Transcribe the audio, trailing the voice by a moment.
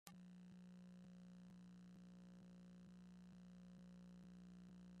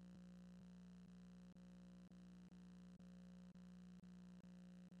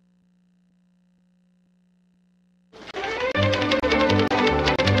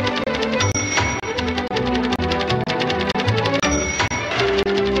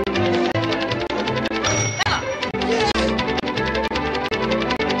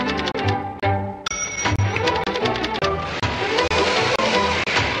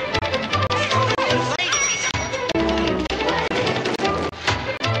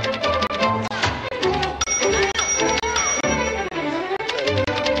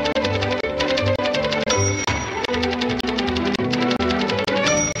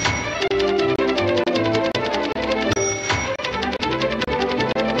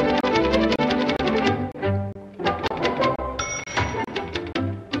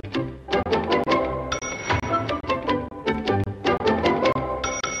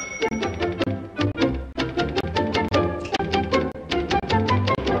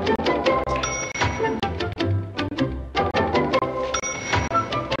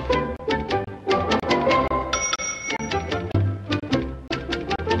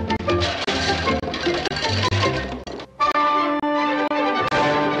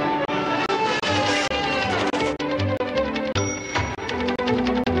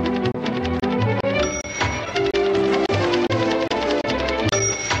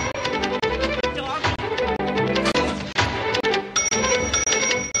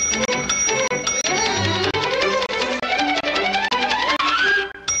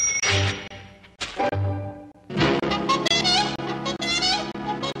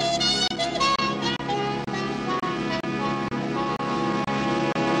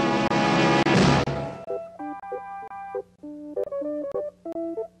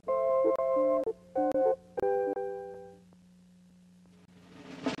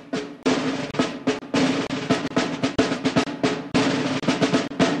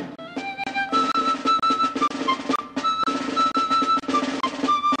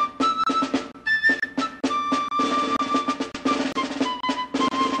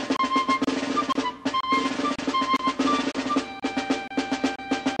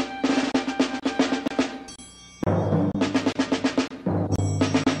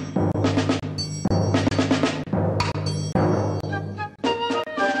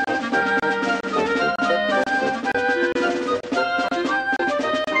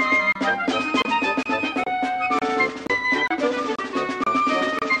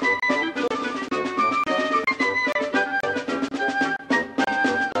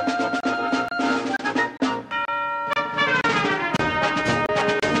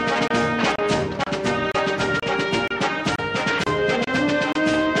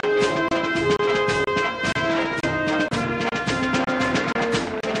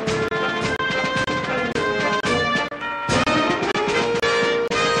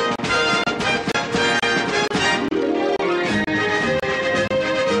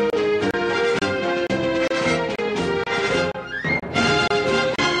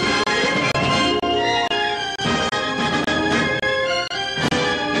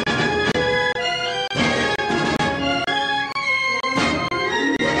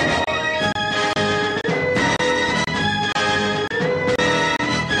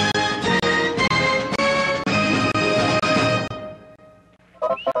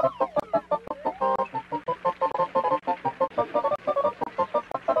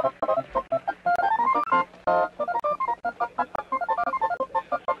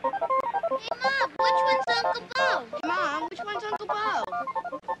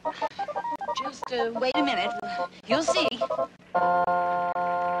wait a minute. You'll see.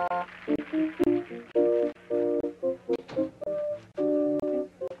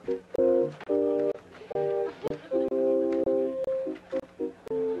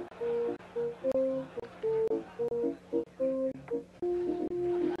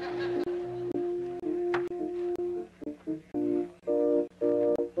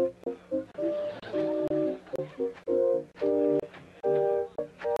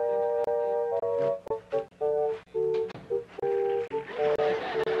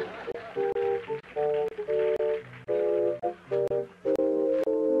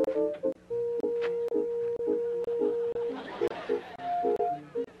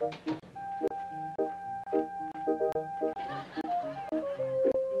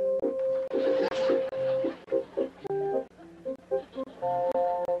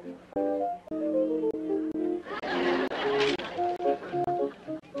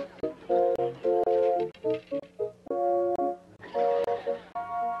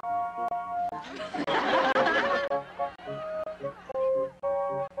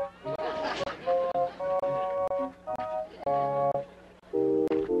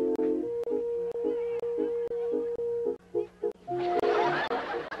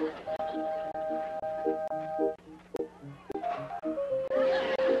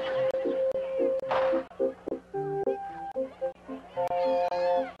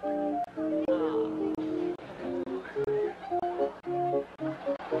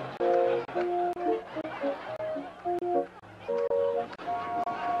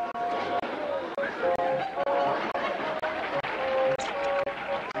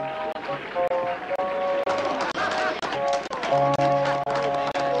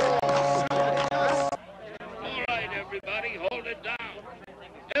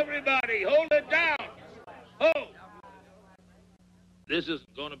 This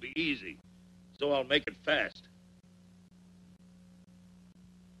isn't going to be easy, so I'll make it fast.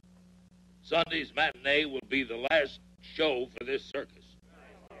 Sunday's matinee will be the last show for this circus.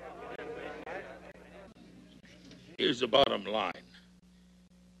 Here's the bottom line.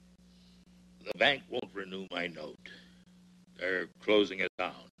 The bank won't renew my note. They're closing it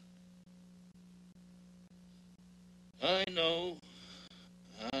down. I know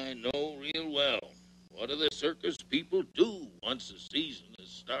real well. What do the circus people do once the season has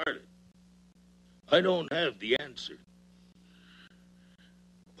started? I don't have the answer.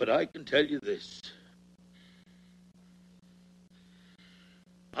 But I can tell you this.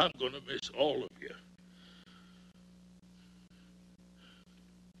 I'm going to miss all of you.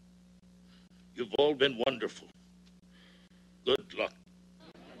 You've all been wonderful. Good luck.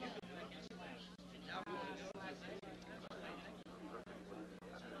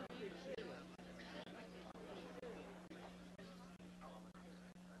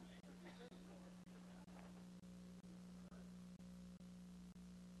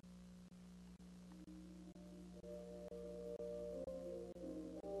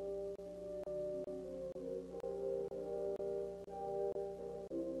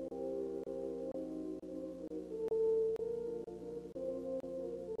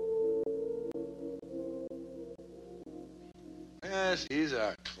 Yes, he's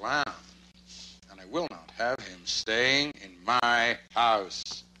a clown. And I will not have him staying in my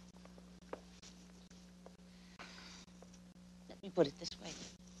house. Let me put it this way.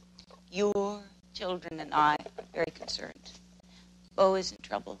 Your children and I are very concerned. Beau is in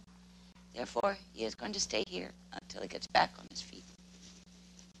trouble. Therefore, he is going to stay here until he gets back on his feet.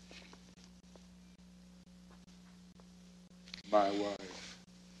 My wife.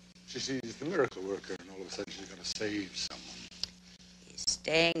 She sees the miracle worker, and all of a sudden she's going to save someone. He's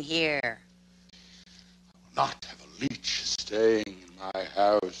staying here. I will not have a leech staying in my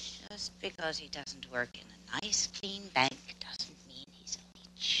house. Just because he doesn't work in a nice, clean bank doesn't mean he's a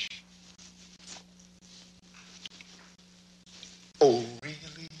leech. Oh,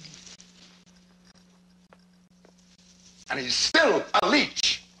 really? And he's still a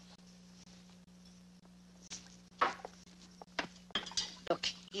leech. Look,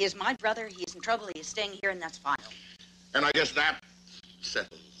 he is my brother. He is in trouble. He is staying here, and that's final. And I guess that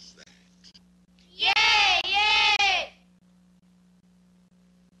settles that. Yay! Yay!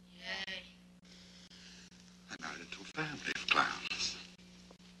 Yay. I'm married into a family of clowns.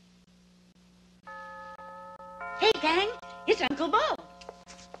 Hey, gang, it's Uncle Beau.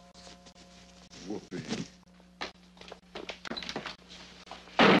 Whoopee.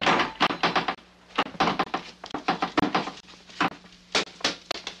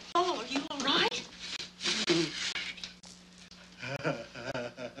 Oh, are you all right?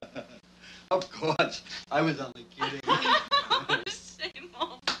 Of course. I was only kidding. Same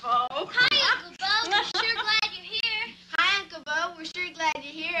old Beau. Hi, Uncle Beau.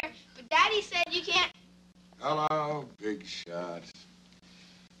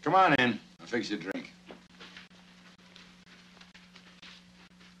 Come on in. I'll fix you a drink.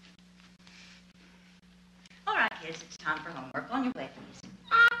 All right, kids, it's time for homework. On your way, please.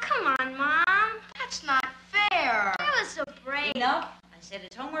 Oh, come on, Mom. That's not fair. Give us a break. Enough. I said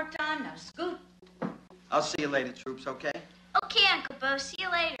it's homework time. Now scoot. I'll see you later, troops, okay? Okay, Uncle Bo. See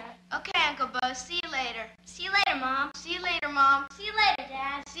you later. Okay, Uncle Bo. See you later. See you later, Mom. See you later, Mom. See you later,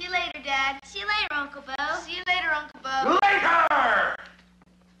 Dad. See you later, Dad. See you later, Uncle Bo. See you later, Uncle Bo. Later!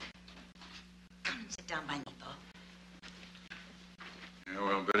 Come and sit down by me, Bo. Yeah,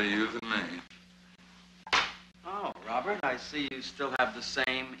 well, better you than me. Oh, Robert, I see you still have the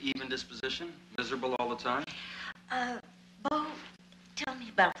same even disposition, miserable all the time. Bo, tell me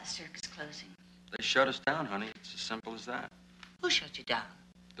about the circus closing. They shut us down, honey. It's as simple as that. Who shut you down?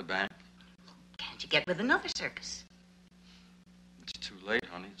 The bank. Can't you get with another circus? It's too late,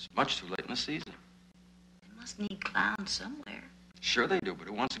 honey. It's much too late in the season. They must need clowns somewhere. Sure they do, but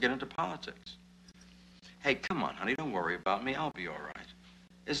who wants to get into politics? Hey, come on, honey. Don't worry about me. I'll be all right.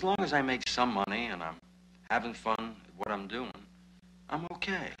 As long as I make some money and I'm having fun at what I'm doing, I'm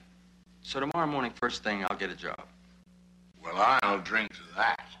okay. So tomorrow morning, first thing, I'll get a job. Well, I'll drink to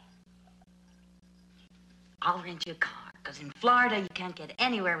that. I'll rent you a car, because in Florida, you can't get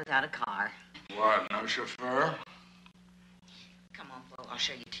anywhere without a car. What, no chauffeur? Come on, Bo, I'll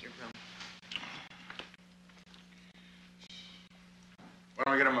show you to your room. Why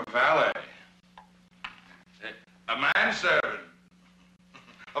don't we get him a valet? A manservant?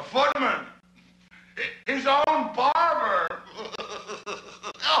 A footman? His own barber?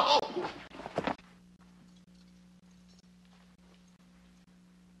 Oh!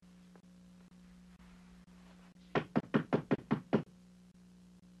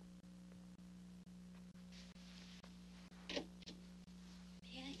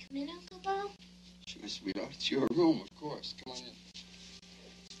 Come in, Uncle Bo. Sure, sweetheart. It's your room, of course. Come on in.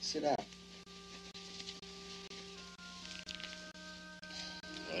 Sit down.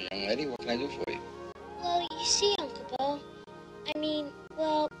 Well, young lady, what can I do for you? Well, you see, Uncle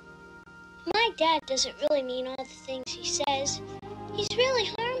Bo, my dad doesn't really mean all the things he says. He's really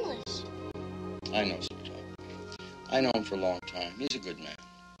harmless. I know, sweetheart. I know him for a long time. He's a good man.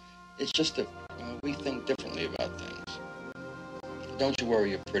 It's just that we think differently about things. Don't you worry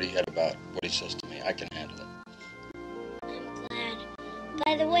your pretty head about what he says to me. I can handle it. I'm glad.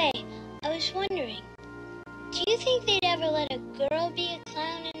 By the way, I was wondering, do you think they'd ever let a girl be a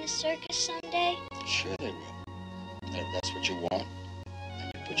clown in a circus someday? Sure they will. And if that's what you want,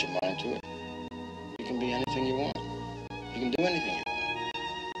 and you put your mind to it, you can be anything you want. You can do anything you want.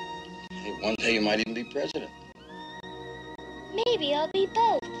 Hey, one day you might even be president. Maybe I'll be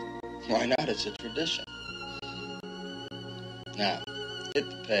both. Why not? It's a tradition. Now, hit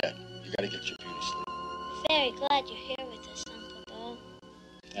the pad. You gotta get your beauty sleep. Very glad you're here with us, Uncle Bo.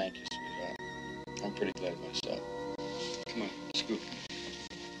 Thank you, sweetheart. I'm pretty glad myself. Come on, scoot.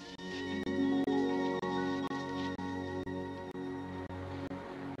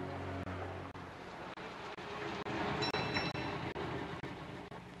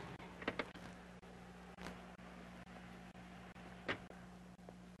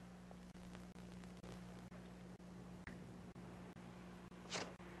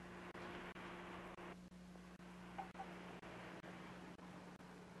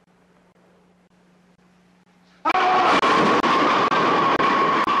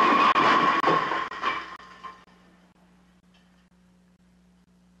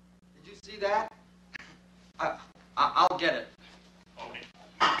 See that? I'll get it. Hold it.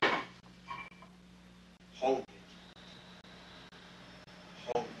 Hold it.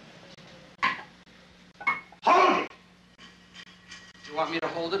 Hold it. Hold it! You want me to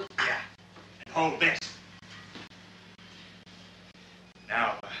hold it? Yeah. And hold this.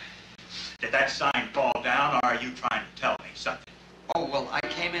 Now, did that sign fall down, or are you trying to tell me something? Oh, well, I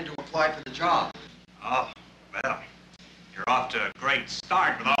came in to apply for the job. Oh, well, you're off to a great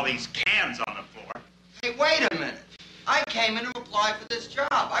start with all these cans on the floor. Hey, wait a minute. I came in to apply for this job.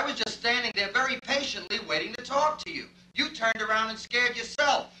 I was just standing there very patiently waiting to talk to you. You turned around and scared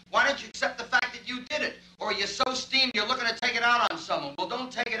yourself. Why don't you accept the fact that you did it? Or you're so steamed you're looking to take it out on someone. Well,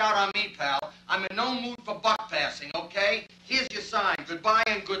 don't take it out on me, pal. I'm in no mood for buck passing, okay? Here's your sign. Goodbye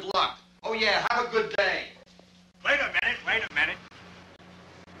and good luck. Oh, yeah, have a good day. Wait a minute.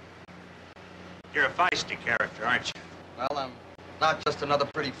 You're a feisty character, aren't you? Well, I'm not just another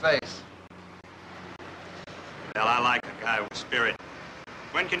pretty face. Well, I like a guy with spirit.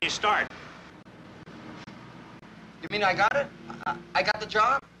 When can you start? You mean I got it? I got the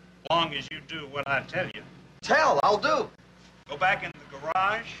job? Long as you do what I tell you. Tell, I'll do. Go back into the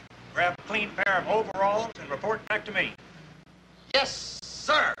garage, grab a clean pair of overalls, and report back to me. Yes,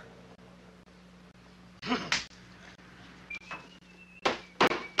 sir.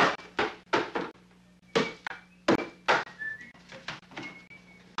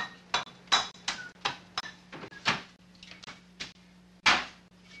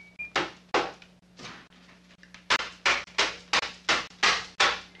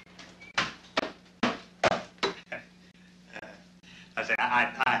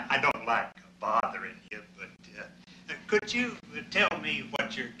 I don't like bothering you, but could you tell me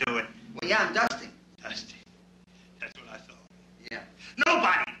what you're doing? Well, yeah, I'm dusting. Dusty. That's what I thought. Yeah.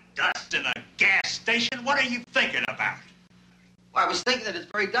 Nobody dusts in a gas station. What are you thinking about? Well, I was thinking that it's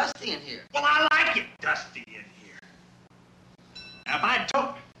very dusty in here. Well, I like it dusty in here. Now, if I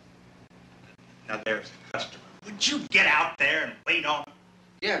told... Now, there's a customer. Would you get out there and wait on him?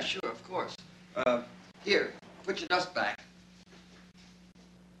 Yeah, sure, of course. Here, put your dust back.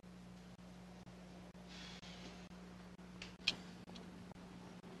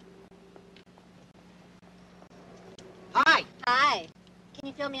 Hi. Hi. Can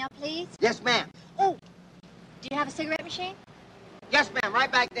you fill me up, please? Yes, ma'am. Oh, do you have a cigarette machine? Yes, ma'am,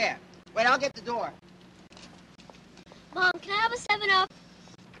 right back there. Wait, I'll get the door. Mom, can I have a 7-Up?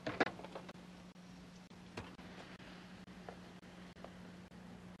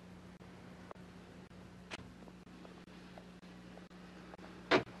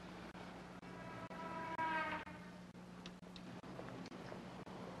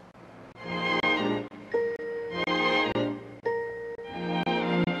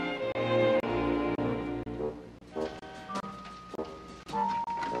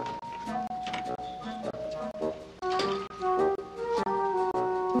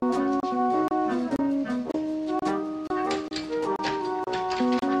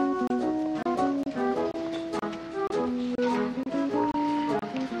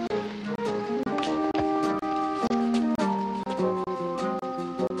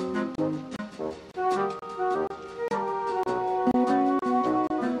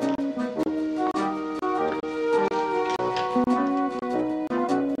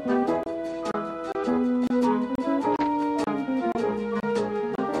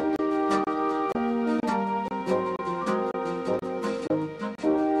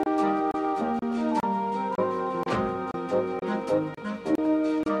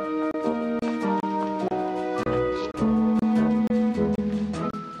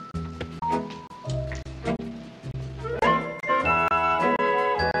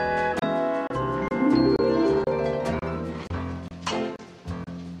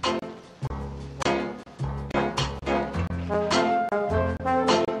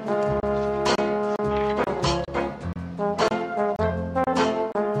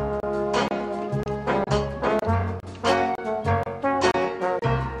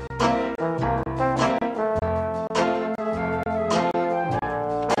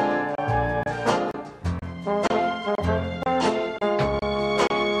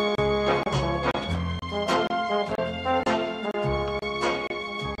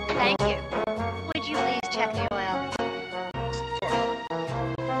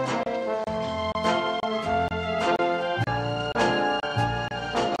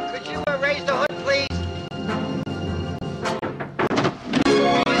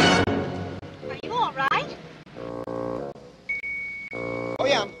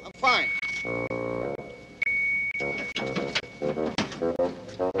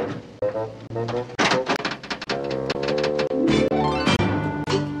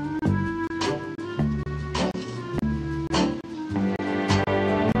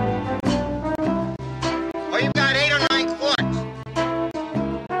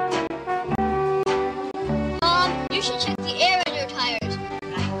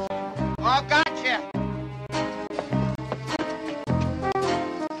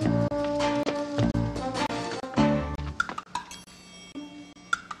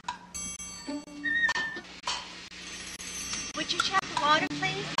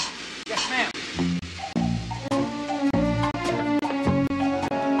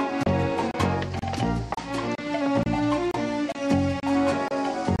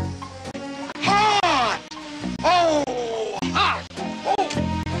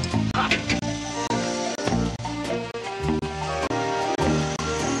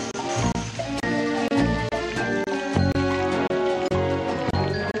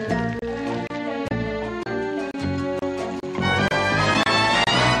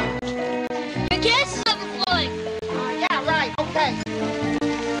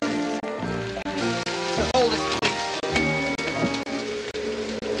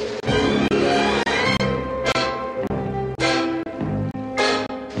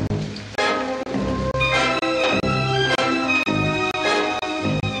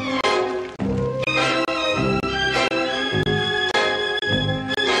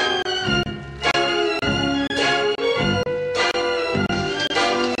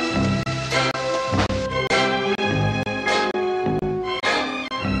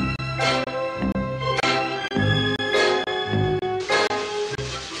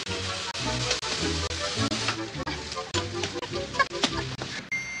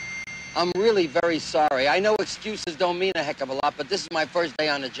 I'm really very sorry. I know excuses don't mean a heck of a lot, but this is my first day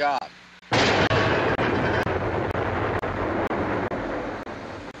on the job.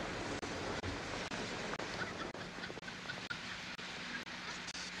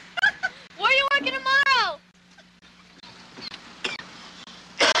 Where are you working tomorrow?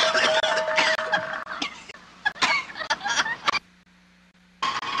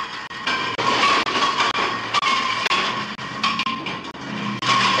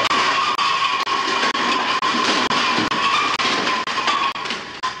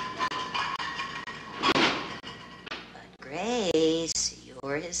 Grace,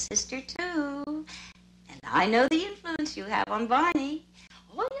 you're his sister too. And I know the influence you have on Barney.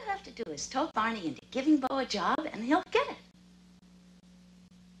 All you have to do is talk Barney into giving Bo a job and he'll get it.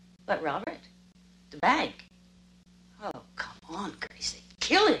 But Robert, the bank. Oh, come on, Grace. They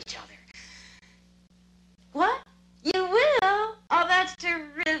kill each other. What? You will? Oh, that's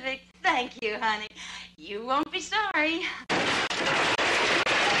terrific. Thank you, honey. You won't be sorry.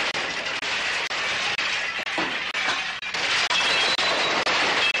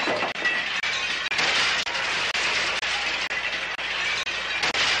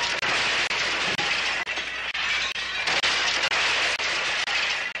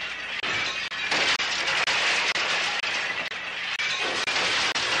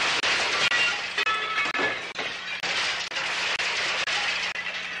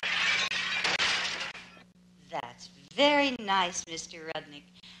 That's very nice, Mr. Rudnick.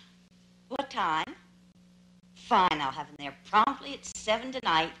 What time? Fine, I'll have him there promptly at 7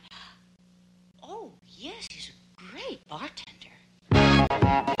 tonight. Oh, yes, he's a great bartender.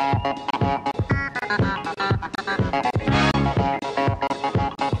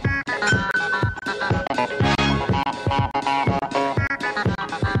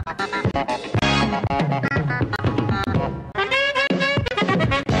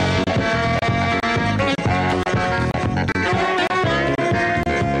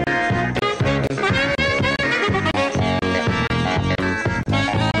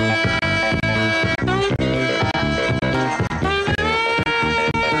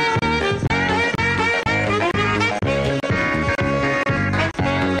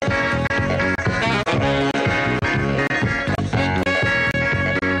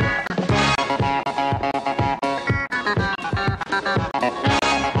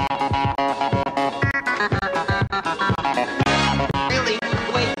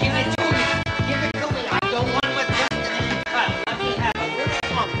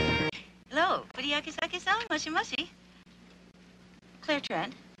 Claire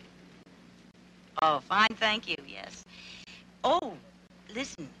Trent? Oh, fine, thank you, yes. Oh,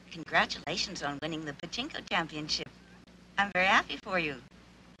 listen, congratulations on winning the Pachinko Championship. I'm very happy for you.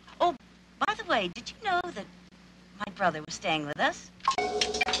 Oh, by the way, did you know that my brother was staying with us?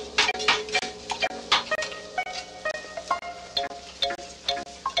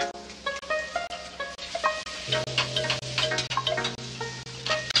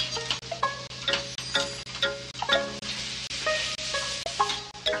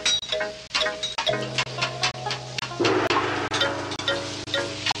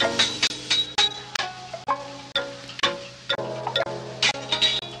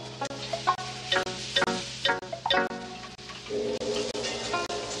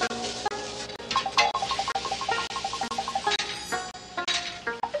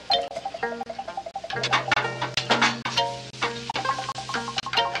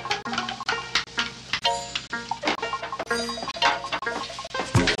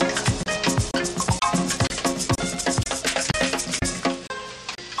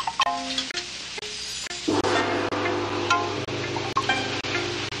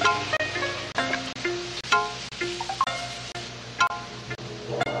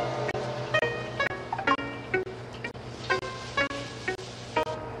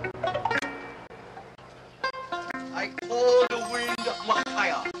 I call the wind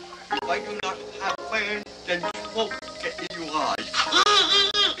Mahaya. If I do not have fan, then smoke get in your eyes.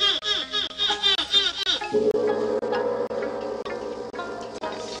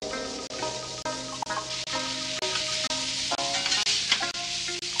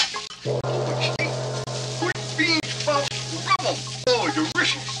 With bean sprouts, rub 'em. Oh,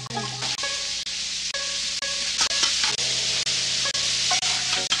 delicious.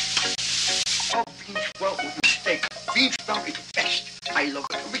 Oh, bean sprout with the steak. Bean sprout is the best. I love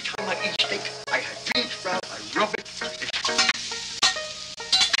it. Every time I eat steak, I have bean sprout. I rub it.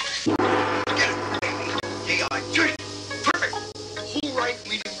 Get it, baby. They are just perfect. Whole right,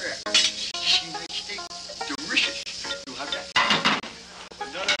 medium rare. See my steak? Delicious. You have that.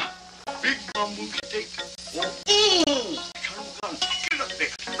 Another big bamboo steak. Oh, ooh! Turn gun. Get it up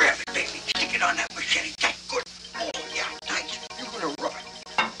there. Grab it, baby.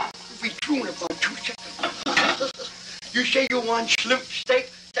 through in about 2 seconds. You say you want shrimp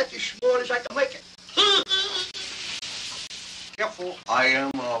steak? That's as small as I can make it. Careful, I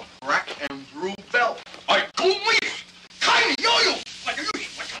am a black and blue belt. I go with kind of yo-yo. Like a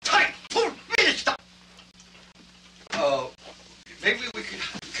use, like a tight, full minister. Maybe we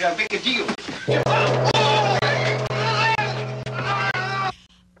could make a deal.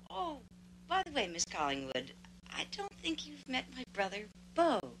 Oh, by the way, Miss Collingwood, I don't think you've met my brother,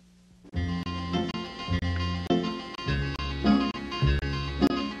 Bo.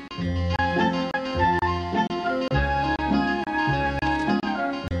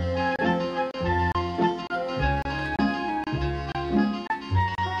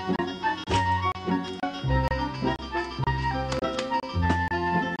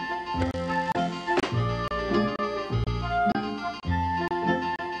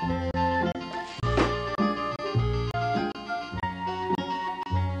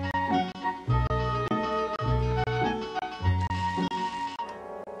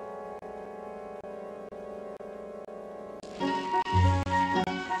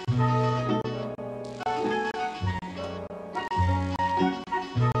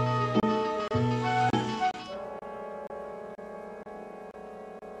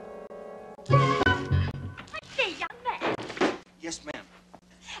 Yes, ma'am.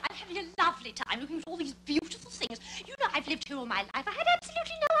 I'm having a lovely time looking at all these beautiful things. You know, I've lived here all my life. I had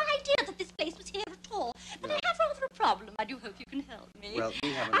absolutely no idea that this place was here at all. But I have rather a problem. I do hope you can help me. Well, we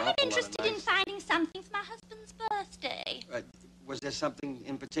have an I'm awful lot of interested in nice- finding something for my husband's birthday. Was there something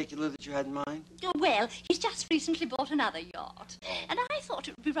in particular that you had in mind? Oh, well, he's just recently bought another yacht. And I thought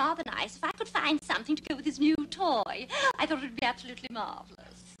it would be rather nice if I could find something to go with his new toy. I thought it would be absolutely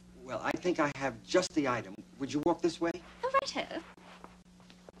marvelous. Well, I think I have just the item. Would you walk this way? Oh, righto.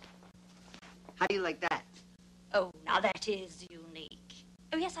 How do you like that? Oh, now that is unique.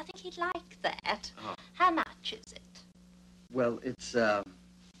 Oh, yes, I think he'd like that. Oh. How much is it? Well, it's, the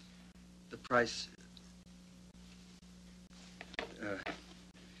price...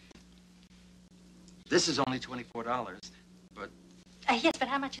 this is only $24, but... Yes, but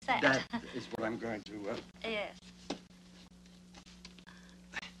how much is that? That is what I'm going to, Yes.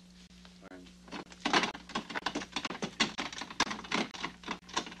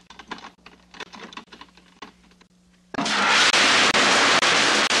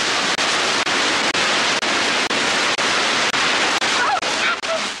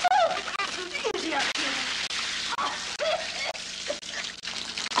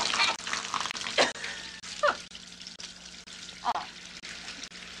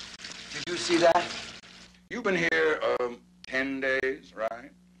 Did you see that? You've been here 10 days,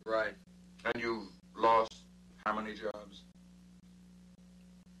 right? Right. And you've lost how many jobs?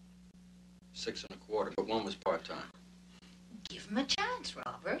 6 1/4, but one was part-time. Give him a chance,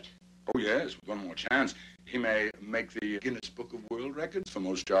 Robert. Oh, yes, with one more chance. He may make the Guinness Book of World Records for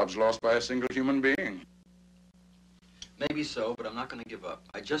most jobs lost by a single human being. Maybe so, but I'm not going to give up.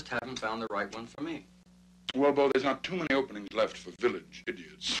 I just haven't found the right one for me. Well, Bo, there's not too many openings left for village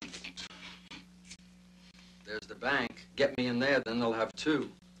idiots. There's the bank. Get me in there, then they'll have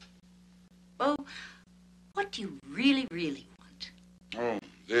 2. Bo, what do you really, really want? Oh,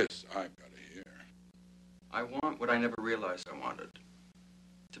 this I've got to hear. I want what I never realized I wanted.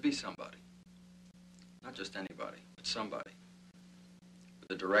 To be somebody. Not just anybody, but somebody.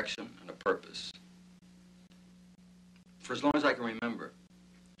 With a direction and a purpose. For as long as I can remember,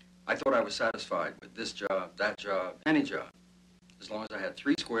 I thought I was satisfied with this job, that job, any job. As long as I had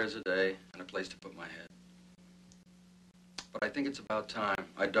 3 squares a day and a place to put my head. But I think it's about time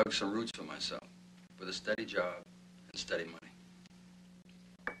I dug some roots for myself with a steady job and steady money.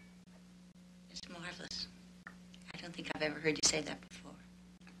 It's marvelous. I don't think I've ever heard you say that before.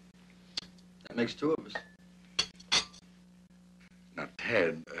 That makes 2 of us. Now,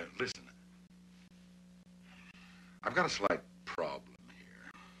 Ted, listen. I've got a slight problem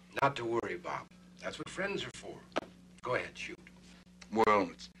here. Not to worry, Bob. That's what friends are for. Go ahead, shoot. Well,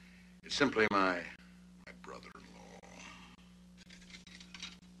 it's simply my brother-in-law.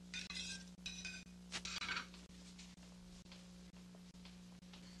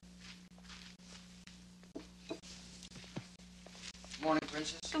 Morning,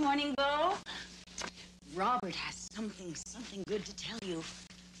 Princess. Good morning, Bo. Robert has something good to tell you.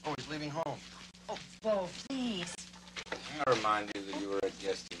 Oh, he's leaving home. Oh, Bo, please. I remind you that you were a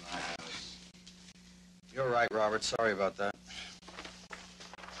guest in my house. You're right, Robert. Sorry about that.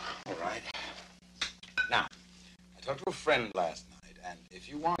 All right. Now, I talked to a friend last night, and if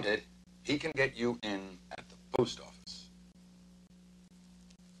you want it, he can get you in at the post office.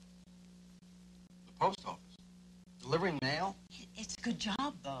 The post office? Delivering mail? It's a good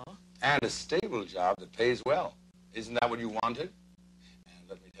job, Bo. And a stable job that pays well. Isn't that what you wanted? And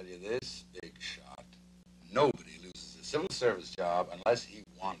let me tell you this, big shot. Nobody loses a civil service job unless he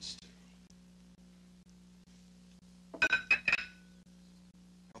wants to.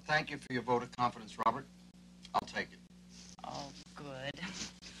 Well, thank you for your vote of confidence, Robert. I'll take it. Oh, good.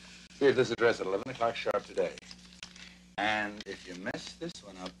 Here's this address at 11 o'clock sharp today. And if you mess this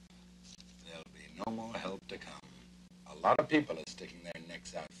one up, there'll be no more help to come. A lot of people are sticking their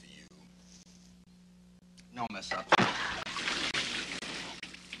necks out for you. No mess up.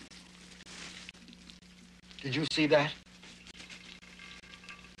 Did you see that?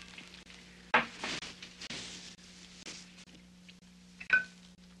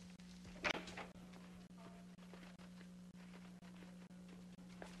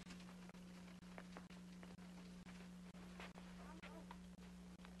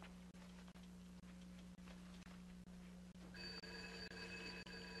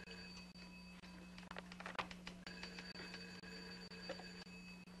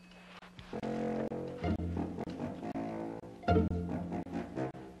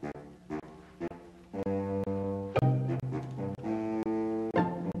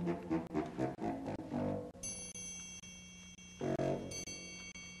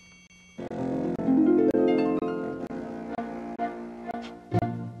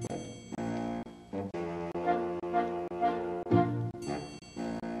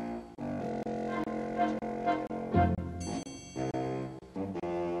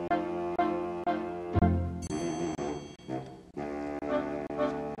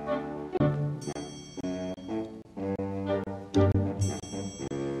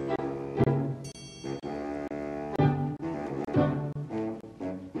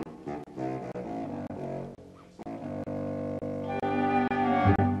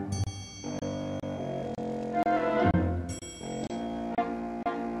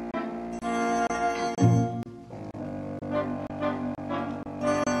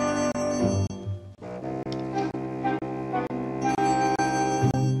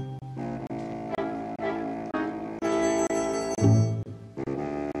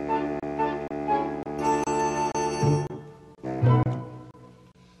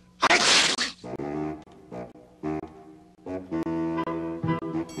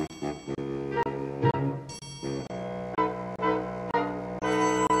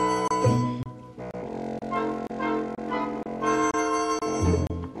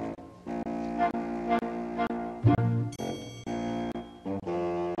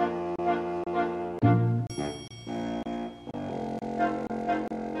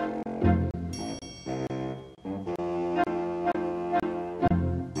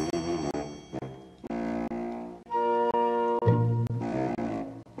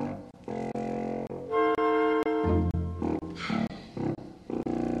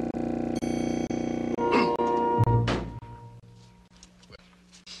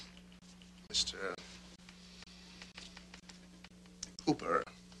 Mr. Cooper.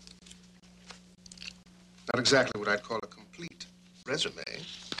 Not exactly what I'd call a complete resume.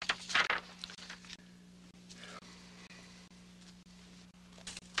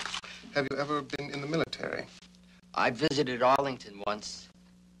 Have you ever been in the military? I visited Arlington once.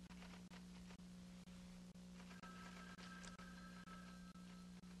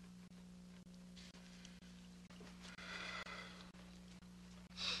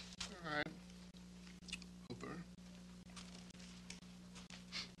 All right. Cooper.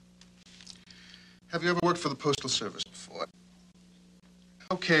 Have you ever worked for the Postal Service before?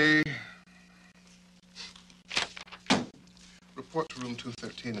 Okay. Report to room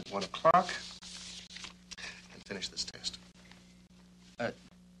 213 at 1 o'clock and finish this test.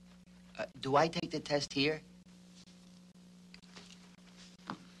 Do I take the test here?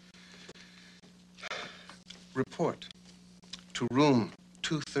 Report to room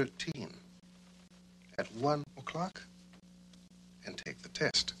 213 at 1 o'clock and take the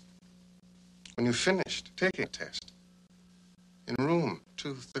test. When you've finished taking the test in room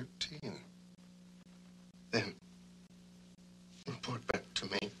 213, then report back to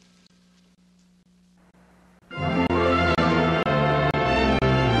me.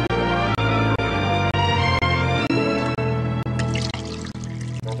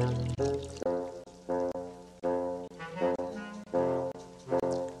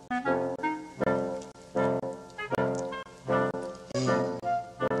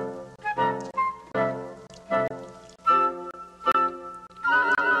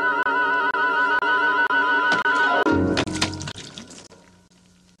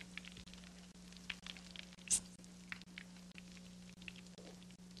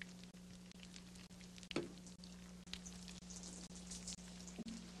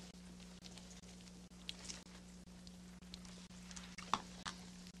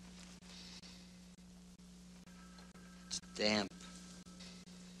 damp.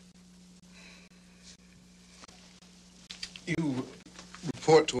 You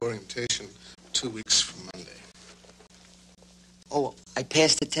report to orientation 2 weeks from Monday. Oh, I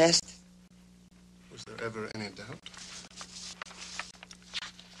passed the test? Was there ever any doubt?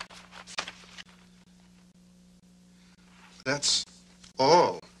 That's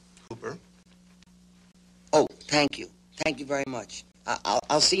all, Hooper. Oh, thank you. Thank you very much.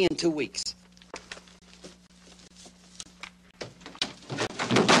 I'll see you in 2 weeks.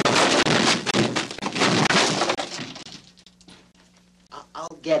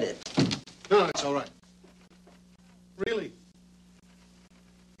 I'll get it. No, it's all right. Really.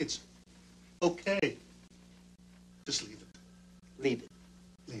 It's okay. Just leave it. Leave it.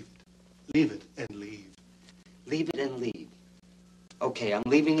 Leave it. Leave it and leave. Leave it and leave. Okay, I'm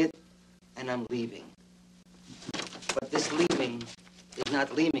leaving it, and I'm leaving. But this leaving is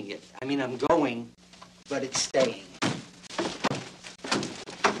not leaving it. I mean, I'm going, but it's staying.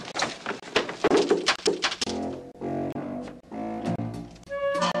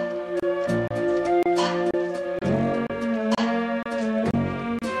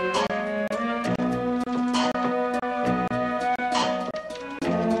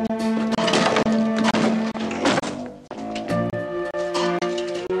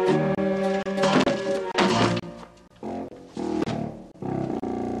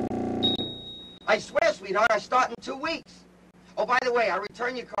 I swear, sweetheart, I start in 2 weeks. Oh, by the way, I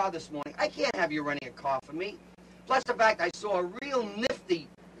returned your car this morning. I can't have you renting a car for me. Plus the fact I saw a real nifty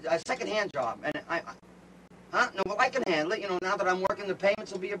second-hand job, and huh? No, well, I can handle it. You know, now that I'm working, the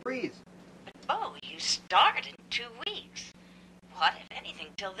payments will be a breeze. But, Bo, you start in 2 weeks. What, if anything,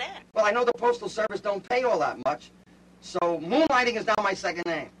 till then? Well, I know the Postal Service don't pay all that much, so moonlighting is now my second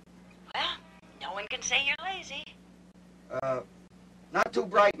name. Well, no one can say you're lazy. Not too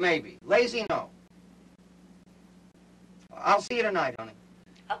bright, maybe. Lazy, no. I'll see you tonight, honey.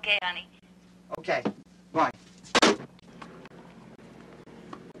 Okay, honey. Okay. Bye.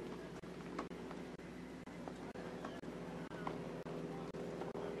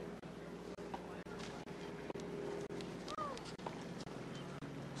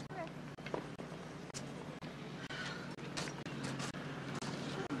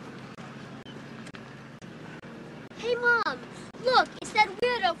 Hey, Mom, look, it's that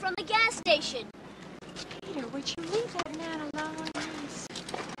weirdo from the gas station. Peter, would you leave that man alone?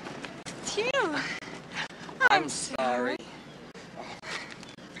 It's you. I'm sorry.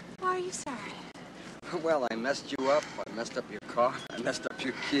 Why are you sorry? Well, I messed you up. I messed up your car. I messed up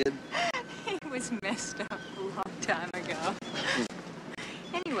your kid. He was messed up a long time ago.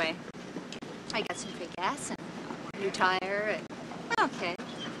 Anyway, I got some free gas and a new tire. Okay.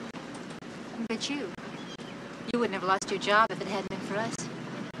 But you wouldn't have lost your job if it hadn't been for us.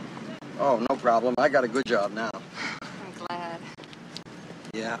 Oh, no problem. I got a good job now. I'm glad.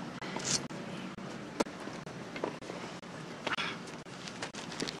 Yeah.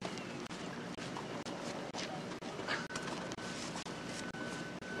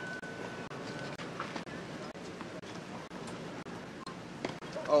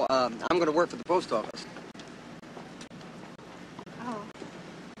 Oh, I'm going to work for the post office. Oh.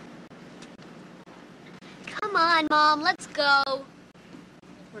 Come on, Mom, let's go.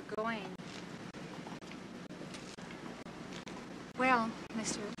 We're going. Well,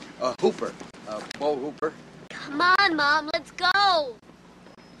 Mr. Hooper. Bo Hooper. Come on, Mom, let's go.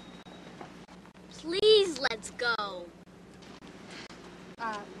 Please, let's go.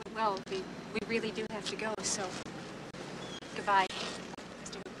 Well, we really do have to go, so goodbye,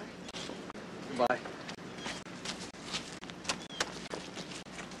 Mr. Hooper. Goodbye.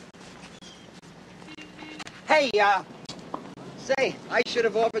 Hey, say, I should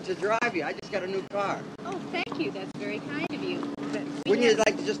have offered to drive you. I just got a new car. Oh, thank you. That's very kind of you. But Wouldn't you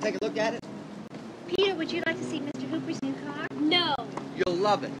like to just take a look at it? Peter, would you like to see Mr. Hooper's new car? No. You'll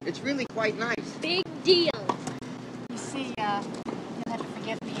love it. It's really quite nice. Big deal. You see, you'll have to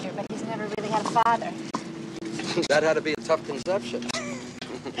forgive Peter, but he's never really had a father. That had to be a tough conception.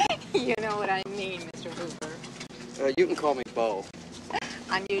 You know what I mean, Mr. Hooper. You can call me Bo.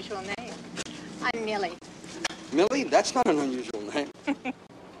 Unusual name. I'm Millie. Millie? That's not an unusual name.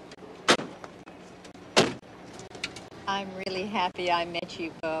 I'm really happy I met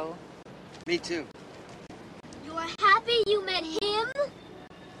you, Bo. Me too. You're happy you met him?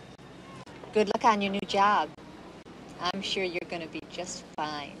 Good luck on your new job. I'm sure you're going to be just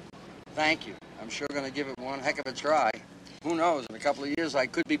fine. Thank you. I'm sure going to give it one heck of a try. Who knows, in a couple of years I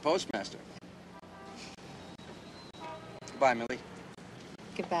could be postmaster. Goodbye, Millie.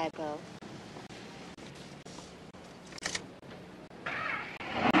 Goodbye, Bo.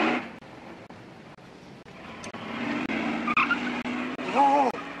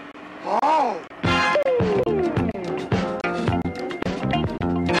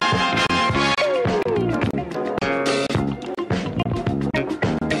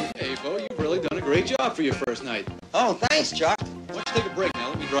 out for your first night. Oh, thanks, Chuck. Why don't you take a break now?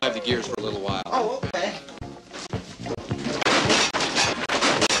 Let me drive the gears for a little while. Oh, okay.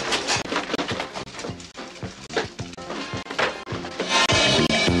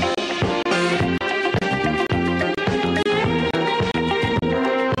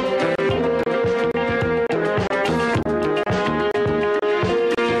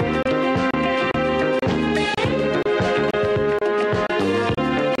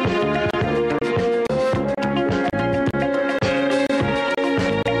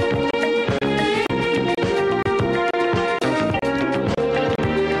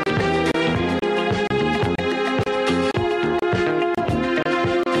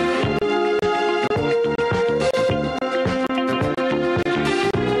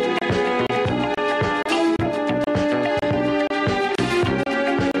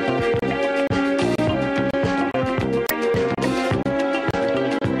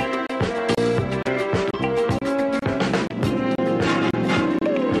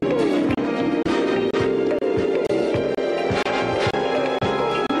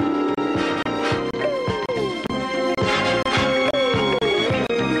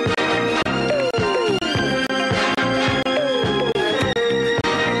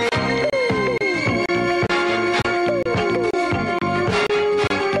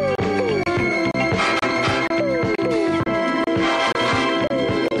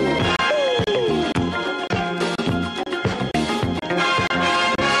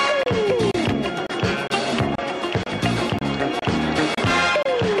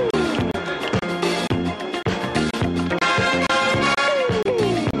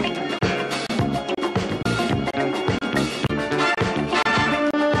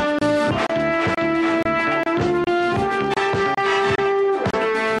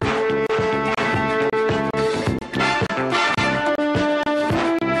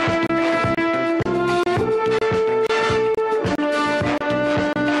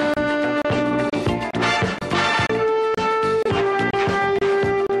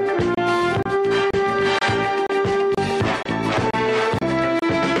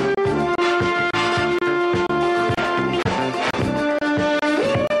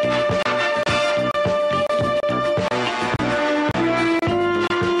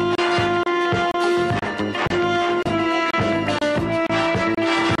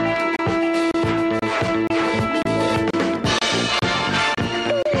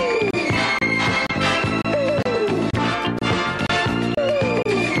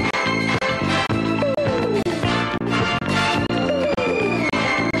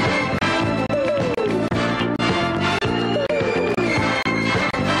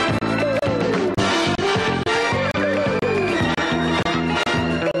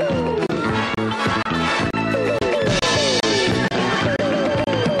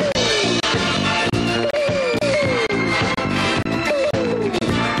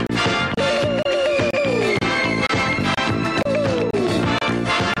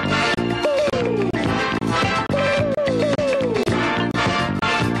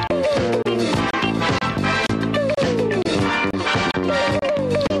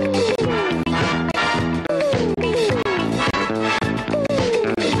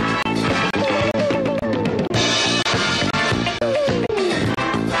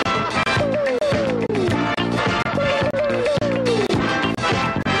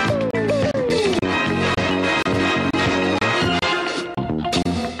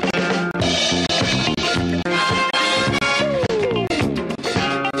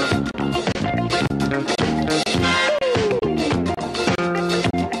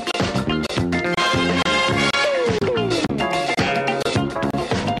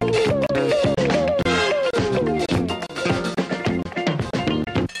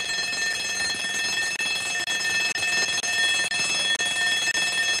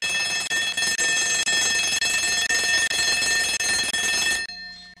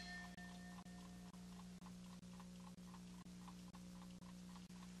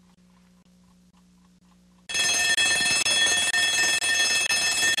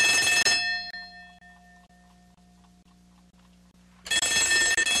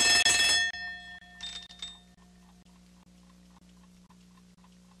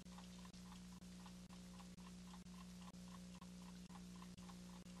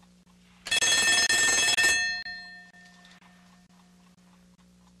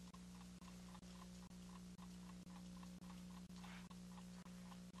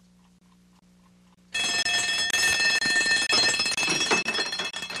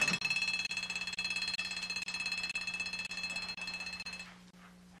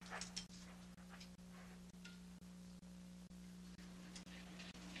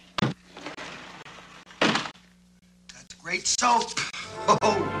 great soap.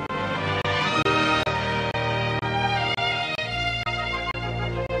 Oh.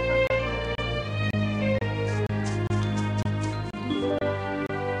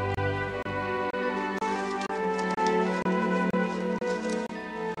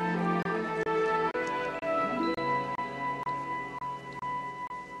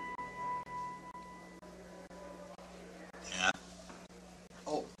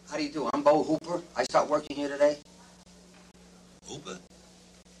 Oh, how do you do? I'm Bo Hooper. I start working here today. Hooper?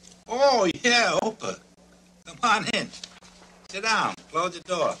 Oh, yeah, Hooper. Come on in. Sit down. Close the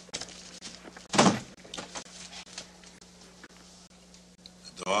door.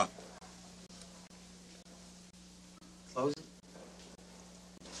 The door. Close it.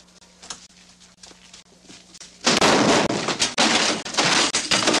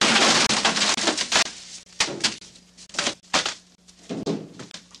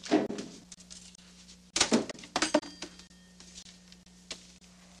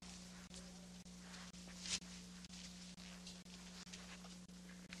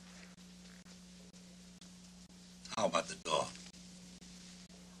 How about the door?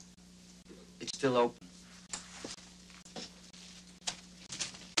 It's still open.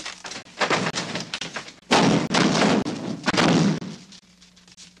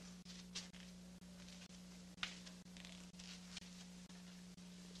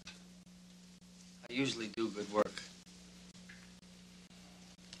 I usually do good work.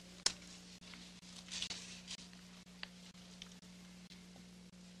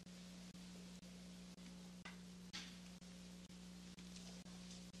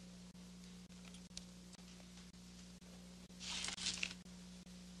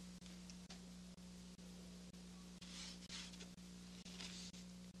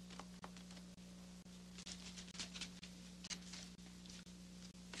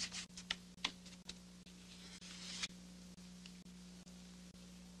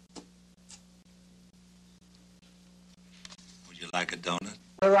 Would you like a donut?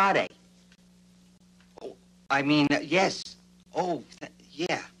 Where are they? Oh, I mean, yes. Oh,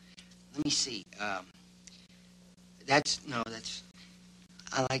 yeah. Let me see. That's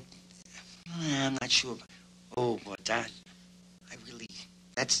I like, I'm not sure. Oh, but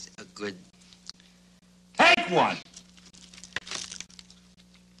that's a good. Take one!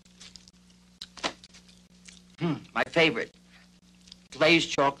 My favorite.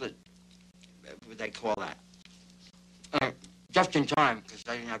 Glazed chocolate. What would they call that? Just in time, because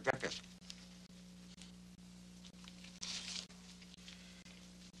I didn't have breakfast.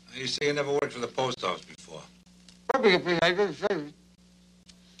 You say you never worked for the post office before. Probably if I didn't say,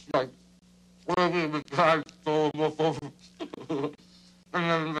 like, whatever the guy told me,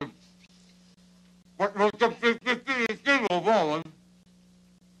 and then, what was the 50 of all?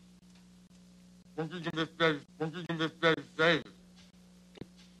 What did you say?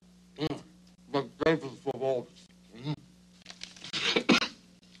 The papers for all.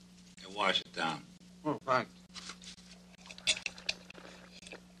 You wash it down. Oh, thanks.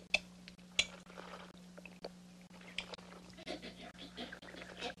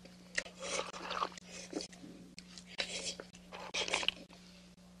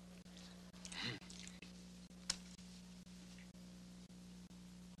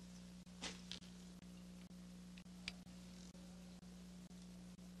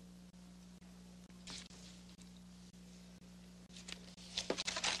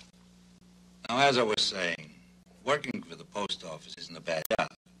 Now, as I was saying, working for the post office isn't a bad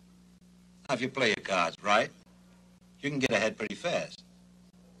job. Now, if you play your cards right, you can get ahead pretty fast.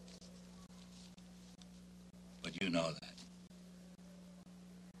 But you know that.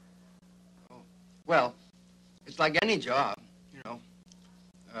 Well, it's like any job, you know.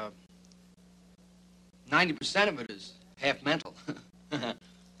 90% of it is half mental. Do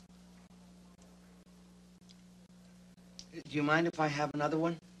you mind if I have another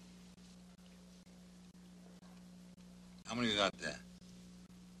one? How many you got there?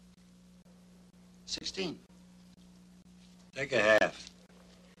 16. Take a half.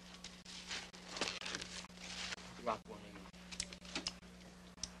 Drop one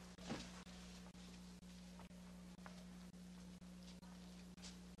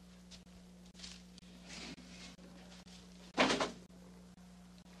in.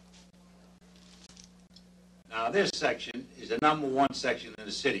 Now, this section is the #1 section in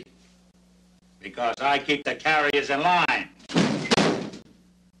the city because I keep the carriers in line. If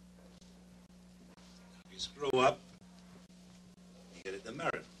you screw up, you get a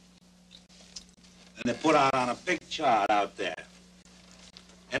demerit. And they're put out on a big chart out there.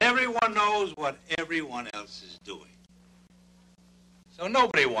 And everyone knows what everyone else is doing. So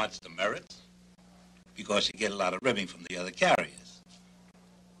nobody wants demerits. because you get a lot of ribbing from the other carriers.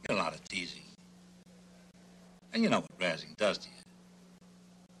 Get a lot of teasing. And you know what razzing does to you.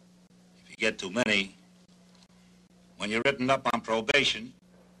 If you get too many, when you're written up on probation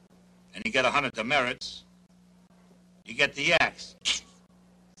and you get 100 demerits, you get the axe.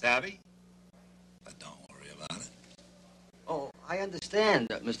 Savvy? But don't worry about it. Oh, I understand,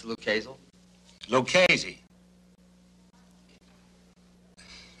 Mr. Lucchese. Lucchese.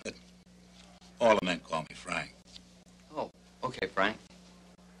 All the men call me Frank. Oh, okay, Frank.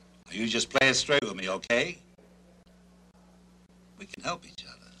 You just play it straight with me, okay? We can help each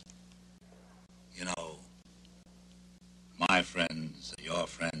other. You know, my friends are your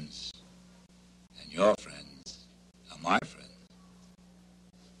friends, and your friends are my friends.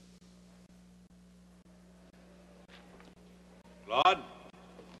 Claude,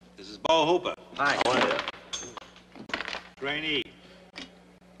 this is Bo Hooper. Hi. How are you? Trainee.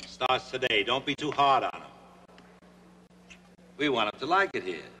 Starts today. Don't be too hard on him. We want him to like it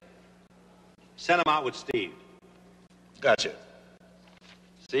here. Send him out with Steve. Gotcha.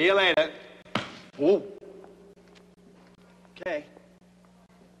 See you later. Whoa. Okay.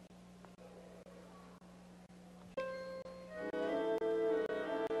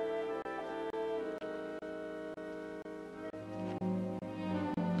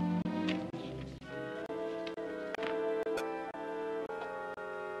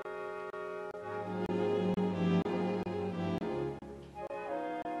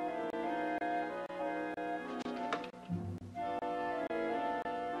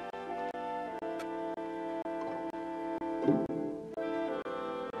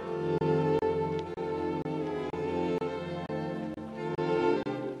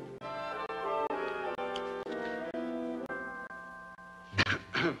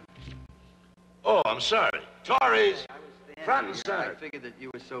 Oh, I'm sorry. Tories, front and I center. figured that you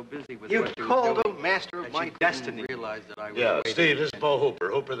were so busy with You what you called were doing him master of that my you couldn't destiny. realize that I was Yeah, waiting. Steve, this is Bo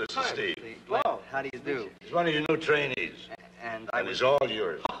Hooper. Hooper, this is Steve. Well, how do you do? He's one of your new trainees. And And he's all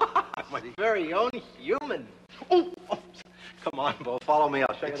yours. My very own human. Oh, come on, Bo, follow me.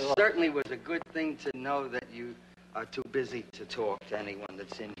 I'll show you It the ropes. certainly was a good thing to know that you are too busy to talk to anyone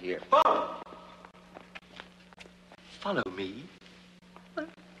that's in here. Bo! Follow me.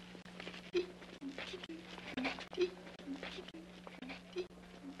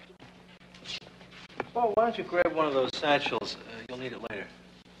 Bo, why don't you grab one of those satchels? You'll need it later.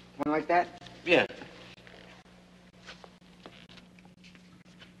 One like that? Yeah.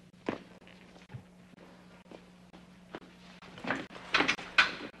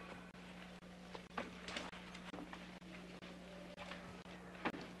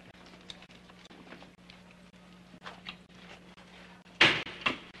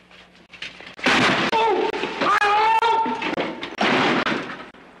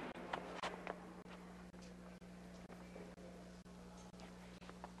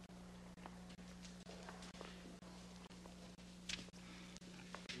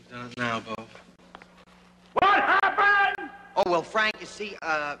 You've done it now, Bo. What happened? Oh, well, Frank, you see,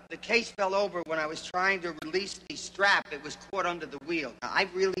 the case fell over when I was trying to release the strap. It was caught under the wheel. Now, I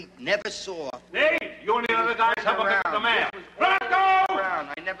really never saw... Dave, you and the other guys have a pick of the mail. Let go!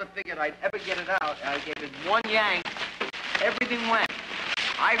 I never figured I'd ever get it out. I gave it one yank. Everything went.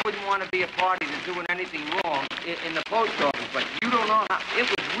 I wouldn't want to be a party to doing anything wrong in the post office, but you don't know how... It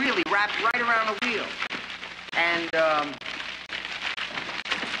was really wrapped right around the wheel. And,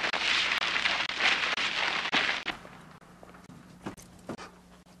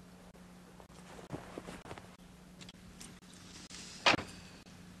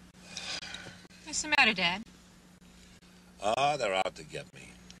 What's the matter, Dad? Oh, they're out to get me.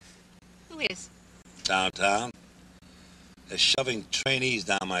 Who is? Downtown. They're shoving trainees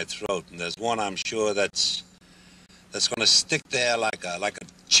down my throat, and there's one I'm sure that's gonna stick there like a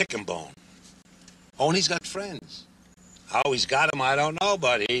chicken bone. Oh, and he's got friends. How he's got them, I don't know,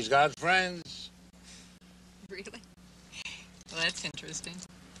 but he's got friends. Really? Well, that's interesting.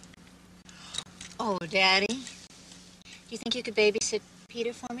 Oh, Daddy, do you think you could babysit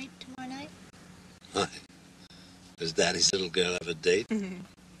Peter for me tomorrow night? Does Daddy's little girl have a date?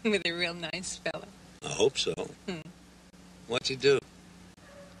 With a real nice fella. I hope so. What'd you do?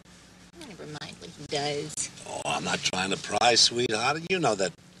 Never mind what he does. Oh, I'm not trying to pry, sweetheart. You know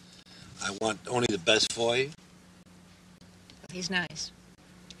that I want only the best for you. Well, he's nice.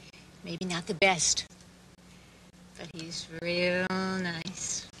 Maybe not the best, but he's real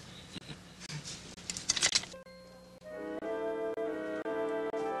nice.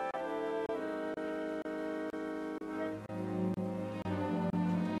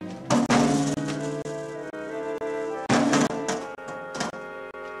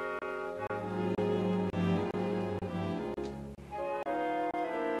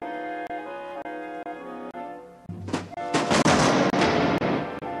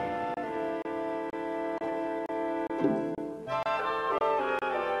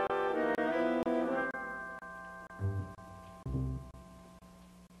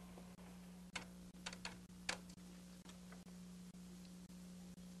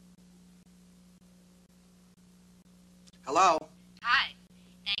 Hello? Hi.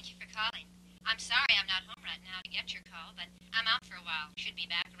 Thank you for calling. I'm sorry I'm not home right now to get your call, but I'm out for a while. Should be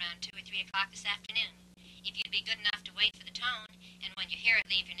back around 2 or 3 o'clock this afternoon. If you'd be good enough to wait for the tone, and when you hear it,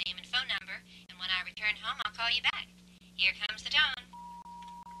 leave your name and phone number, and when I return home, I'll call you back. Here comes the tone.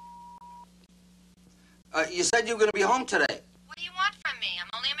 You said you were going to be home today. What do you want from me?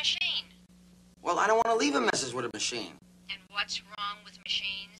 I'm only a machine. Well, I don't want to leave a message with a machine. And what's wrong with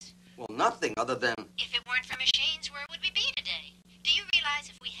machines? Well, nothing other than... If it weren't for machines, where would we be today? Do you realize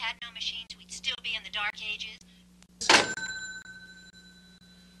if we had no machines, we'd still be in the Dark Ages?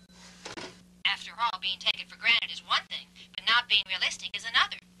 After all, being taken for granted is one thing, but not being realistic is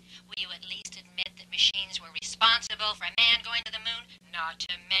another. Will you at least admit that machines were responsible for a man going to the moon? Not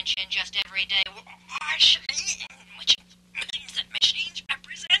to mention just every day which means that machines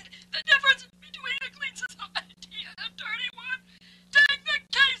represent the difference between a clean society and a dirty one. Take the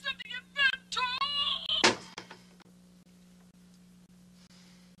case of the inventor!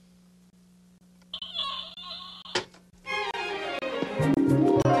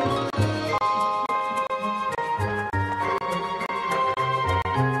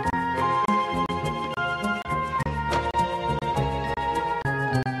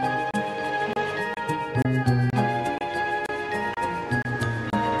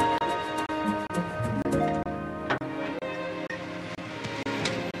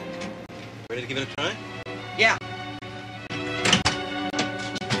 Ready to give it a try? Yeah.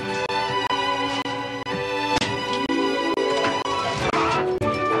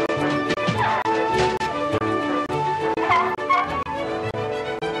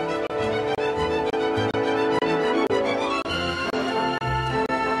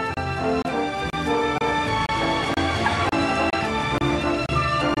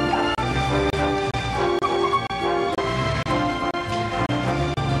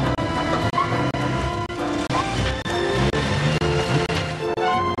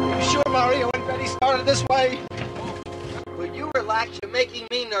 This way. Will you relax? You're making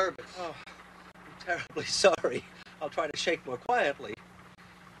me nervous. Oh, I'm terribly sorry. I'll try to shake more quietly.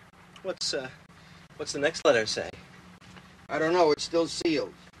 What's the next letter say? I don't know. It's still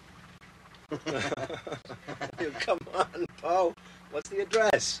sealed. Come on, Poe. What's the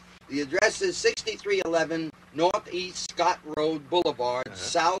address? The address is 6311 Northeast Scott Road Boulevard,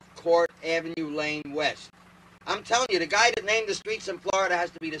 South Court Avenue Lane West. I'm telling you, the guy that named the streets in Florida has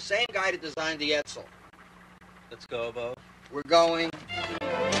to be the same guy that designed the Etzel. Let's go, Bo. We're going.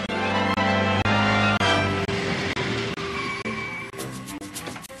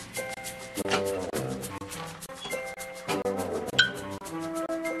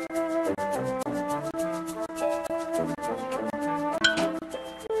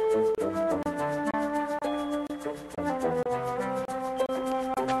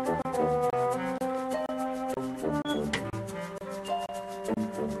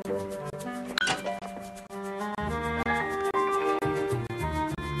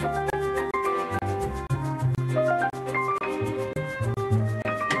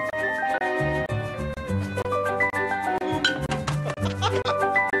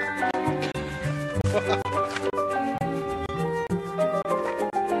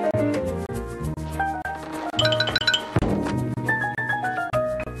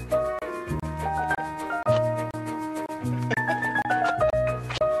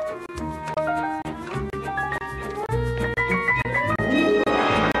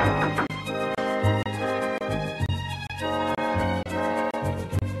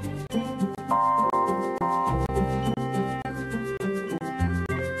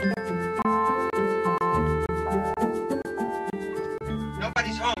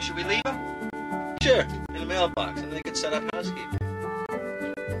 Should we leave him? Sure, in the mailbox, and they could set up housekeeping.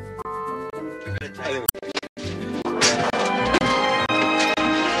 We're gonna take him.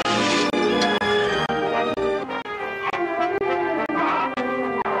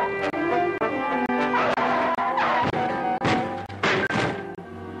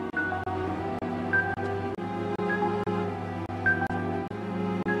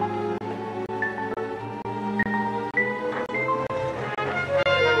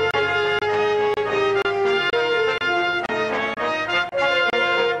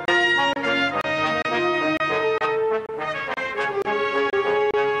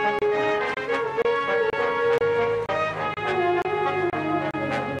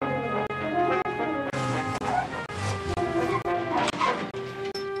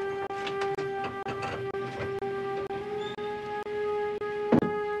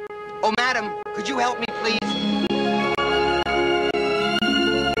 Oh, madam, could you help me, please?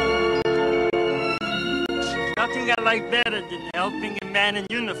 Nothing I like better than helping a man in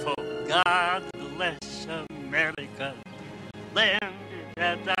uniform. God bless America. land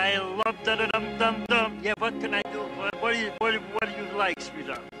that I love. Da-da-dum-dum-dum. Yeah, what can I do? What do you like,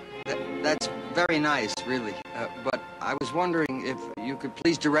 sweetheart? That's very nice, really. But I was wondering if you could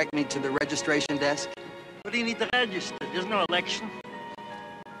please direct me to the registration desk. What do you need to register? There's no election.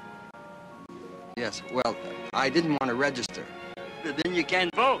 Yes, well, I didn't want to register. Then you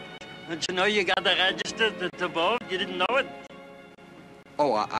can't vote. Don't you know you got to register to vote? You didn't know it?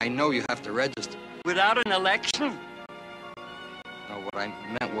 Oh, I know you have to register. Without an election? No, what I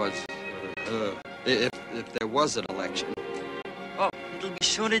meant was, if there was an election. Oh, it'll be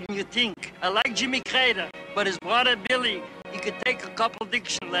sooner than you think. I like Jimmy Crater, but his brother Billy, he could take a couple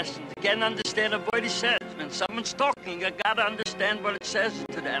diction lessons. Can't understand a word he says. When someone's talking, you gotta understand what it says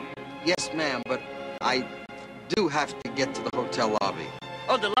to them. Yes, ma'am, but I do have to get to the hotel lobby.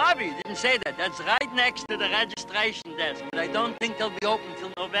 Oh, the lobby? You didn't say that. That's right next to the registration desk. But I don't think they'll be open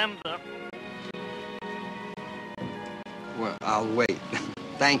till November. Well, I'll wait.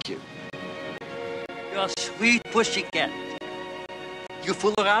 Thank you. You're a sweet pussycat. You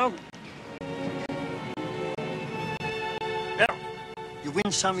fool around? Yeah. You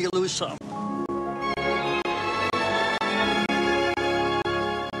win some, you lose some.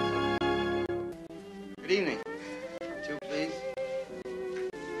 Good evening. Two, please.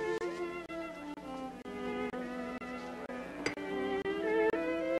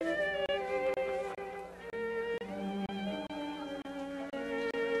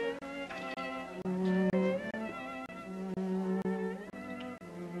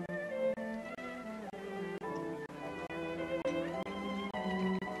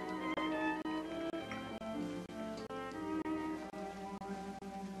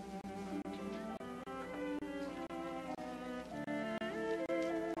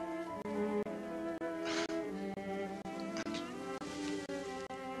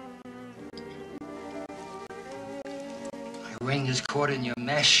 My ring is caught in your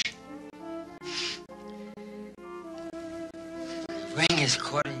mesh. Ring is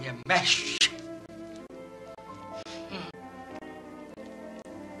caught in your mesh.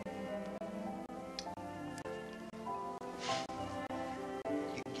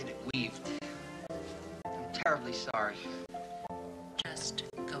 You can get it weaved. I'm terribly sorry. Just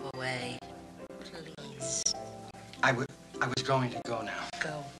go away, please. I was going to go now.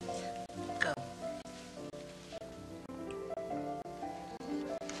 Go. Go.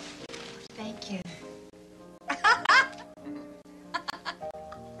 Thank you.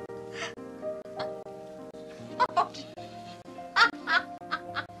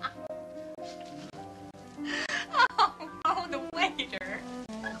 Oh, the waiter.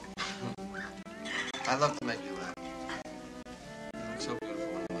 I love to make you laugh. You look so beautiful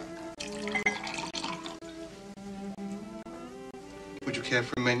when you laugh. Would you care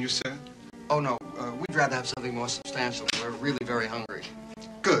for a menu, sir? Oh, no. We'd rather have something more substantial. We're really very hungry.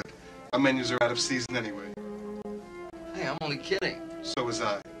 Good. Our menus are out of season anyway. Hey, I'm only kidding. So was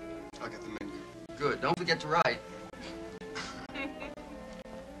I. I'll get the menu. Good. Don't forget to write.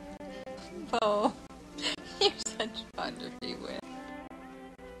 Bo, you're such fun to be with.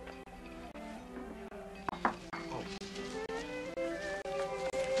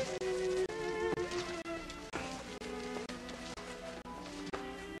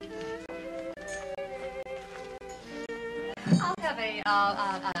 I'll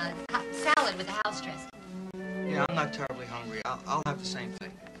have a salad with a house dressing. Yeah, I'm not terribly hungry. I'll have the same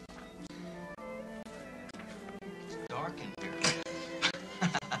thing. It's dark in here.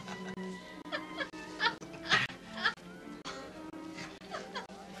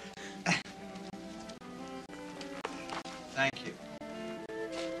 Thank you.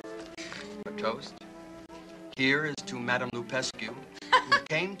 A toast. Here is to Madame Lupescu, who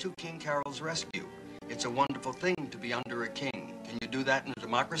came to King Carol's rescue. It's a wonderful thing to be under a king. Can you do that in a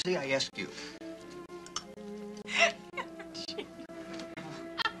democracy, I ask you?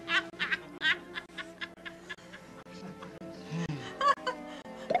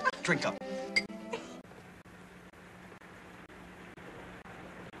 Drink up.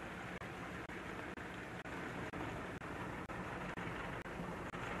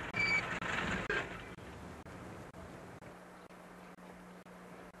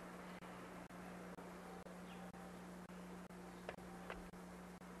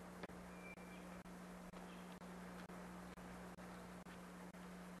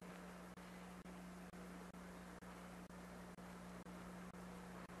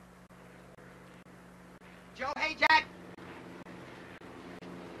 Joe Hayjack!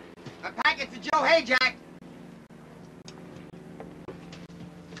 A packet for Joe Hayjack!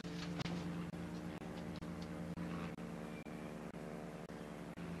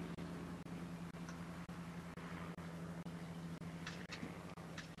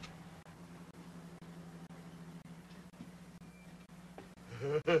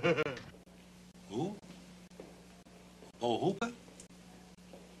 Who? Oh, Hooper?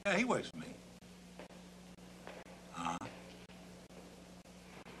 Yeah, he works for me. Uh-huh.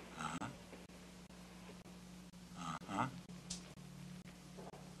 Uh-huh. Uh-huh.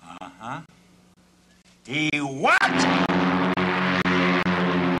 Uh-huh. He what?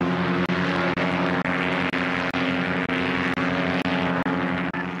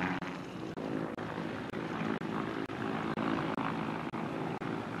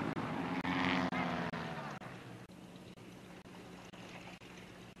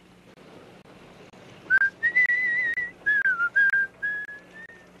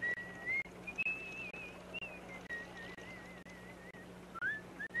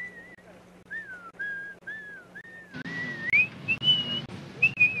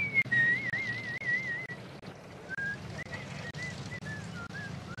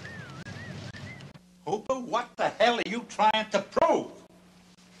 Hooper, what the hell are you trying to prove?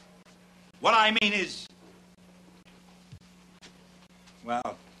 What I mean is...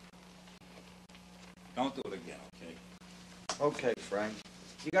 Well, don't do it again, okay? Okay, Frank.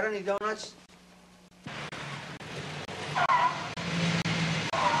 You got any donuts?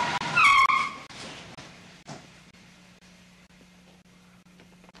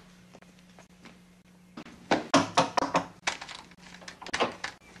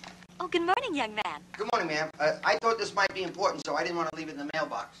 Oh, good morning, young man. Good morning, ma'am. I thought this might be important, so I didn't want to leave it in the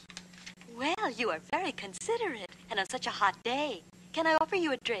mailbox. Well, you are very considerate, and on such a hot day. Can I offer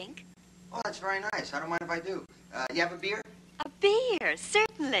you a drink? Oh, that's very nice. I don't mind if I do. You have a beer? A beer,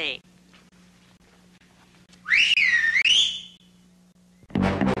 certainly.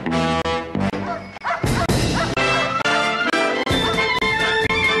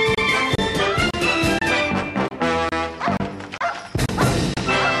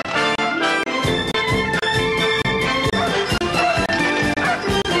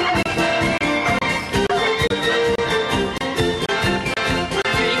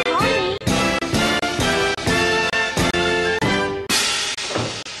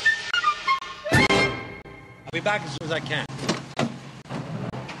 I'll be back as soon as I can.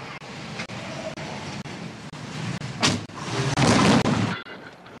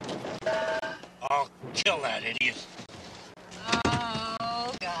 I'll kill that idiot.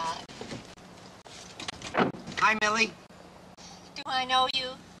 Oh, God. Hi, Millie. Do I know you?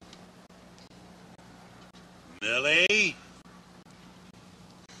 Millie?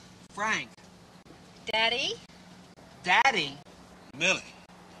 Frank. Daddy? Daddy? Millie.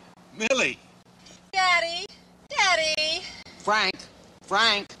 Millie. Daddy? Daddy? Frank.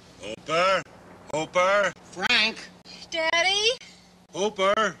 Frank. Hooper. Hooper. Frank. Daddy?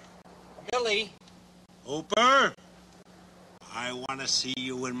 Hooper. Millie. Hooper. I want to see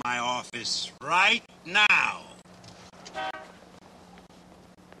you in my office right now.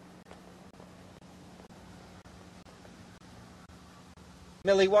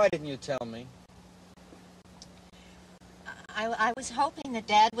 Millie, why didn't you tell me? I was hoping that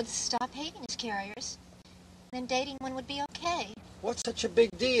Dad would stop hating his carriers. Then dating one would be okay. What's such a big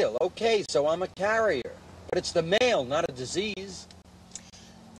deal? Okay, so I'm a carrier. But it's the mail, not a disease.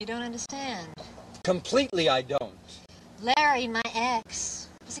 You don't understand. Completely I don't. Larry, my ex,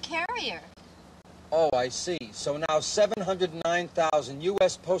 was a carrier. Oh, I see. So now 709,000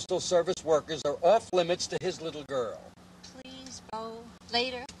 U.S. Postal Service workers are off limits to his little girl. Please, Bo.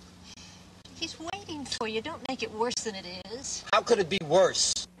 Later. He's waiting for you. Don't make it worse than it is. How could it be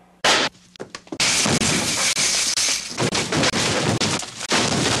worse?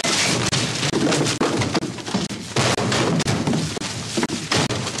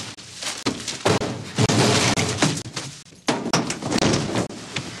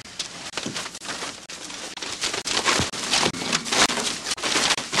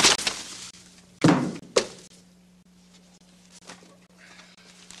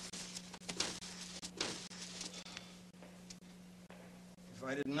 If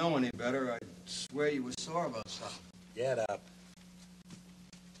I didn't know any better, I'd swear you were sore about something. Get up.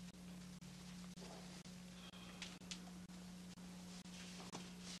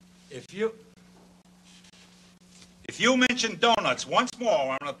 If you mention donuts once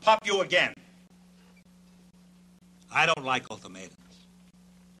more, I'm going to pop you again. I don't like ultimatums.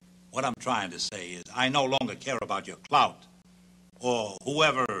 What I'm trying to say is I no longer care about your clout or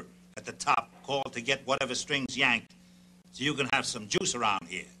whoever at the top called to get whatever strings yanked so you can have some juice around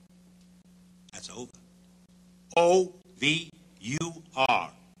here. That's over. O-V-U-R.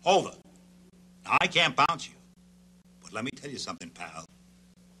 Over. Now, I can't bounce you. But let me tell you something, pal.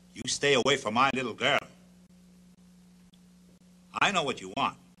 You stay away from my little girl. I know what you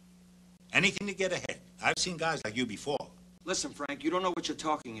want. Anything to get ahead. I've seen guys like you before. Listen, Frank, you don't know what you're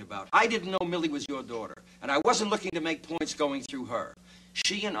talking about. I didn't know Millie was your daughter, and I wasn't looking to make points going through her.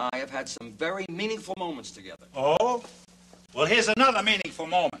 She and I have had some very meaningful moments together. Oh? Well, here's another meaningful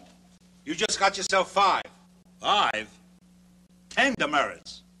moment. You just got yourself 5. 5? 10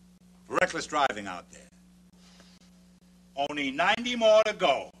 demerits for reckless driving out there. Only 90 more to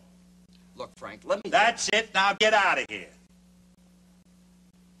go. Look, Frank, let me... That's it. Now get out of here.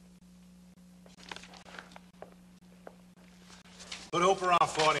 Put Hooper on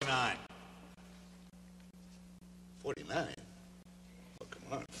 49. 49? Oh, come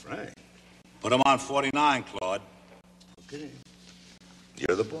on, Frank. Put him on 49, Claude. Okay.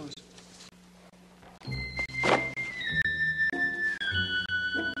 You're the boss.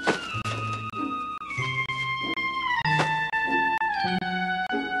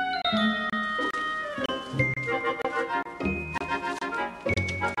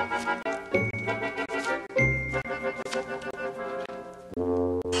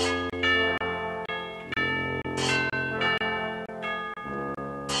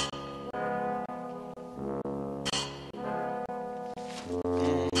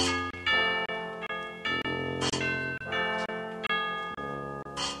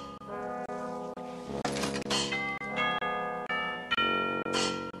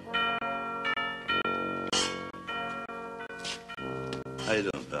 How you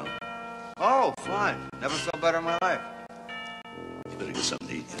doing, pal? Oh, fine. Never felt better in my life. You better get something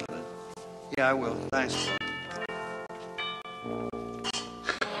to eat, you know that? Yeah, I will. Thanks.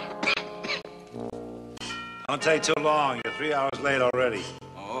 Don't take too long. You're 3 hours late already.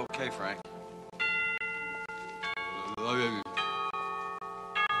 Oh, okay, Frank.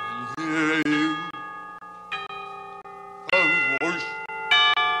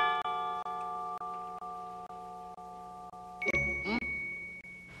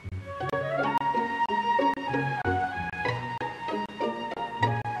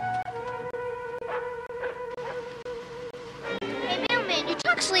 Hey, mailman, your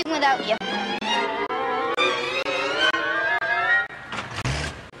truck's leaving without you.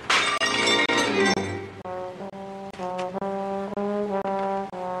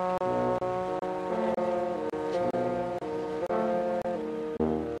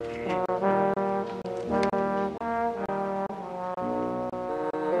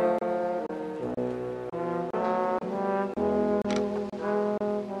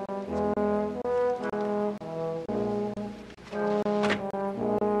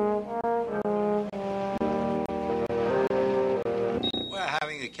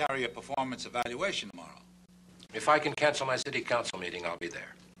 A carrier performance evaluation tomorrow. If I can cancel my city council meeting, I'll be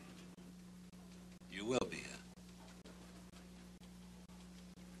there. You will be here.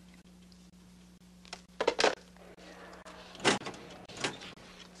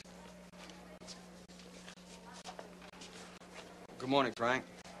 Good morning, Frank.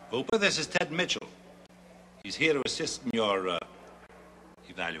 Hooper, this is Ted Mitchell. He's here to assist in your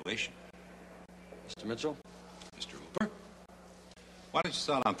evaluation. Mr. Mitchell? Mr. Hooper? Why don't you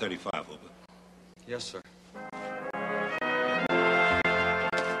start on 35, Hooper? Yes, sir.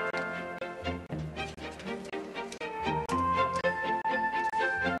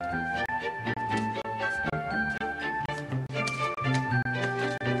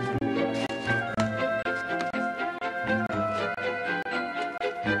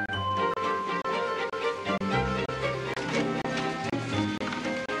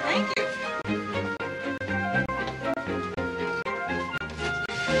 Thank you.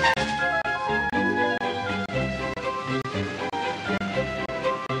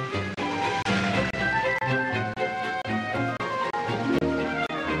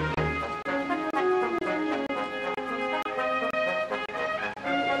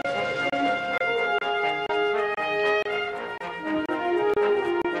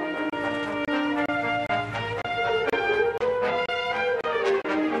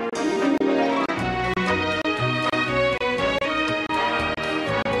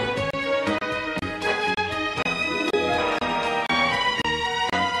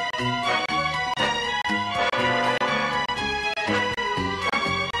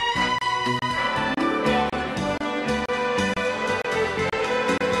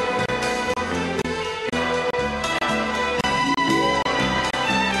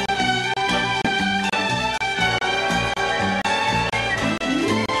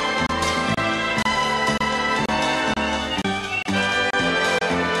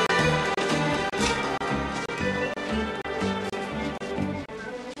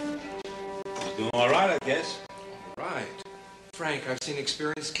 All right, I guess. Right. Frank, I've seen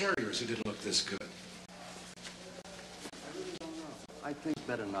experienced carriers who didn't look this good. I think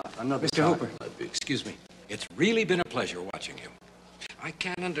better not. Another Mr. time. Hooper, excuse me. It's really been a pleasure watching you. I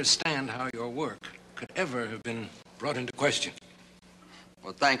can't understand how your work could ever have been brought into question.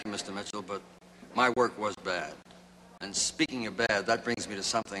 Well, thank you, Mr. Mitchell, but my work was bad. And speaking of bad, that brings me to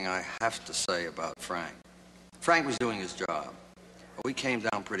something I have to say about Frank. Frank was doing his job. But we came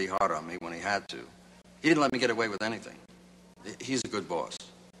down pretty hard on me when he had to. He didn't let me get away with anything. He's a good boss.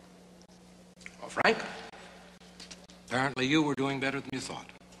 Well, Frank, apparently you were doing better than you thought.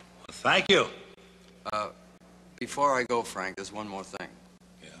 Well, thank you. Before I go, Frank, there's one more thing.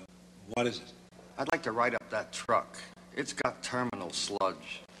 Yeah? What is it? I'd like to write up that truck. It's got terminal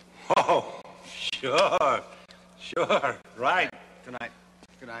sludge. Oh, sure. Sure. Right. Good night.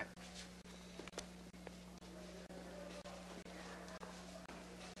 Good night.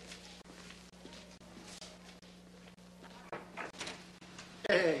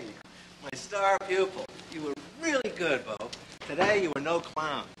 Hey, my star pupil. You were really good, Bo. Today you were no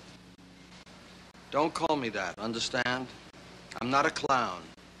clown. Don't call me that, understand? I'm not a clown.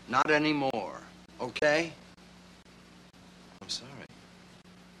 Not anymore. Okay? I'm sorry.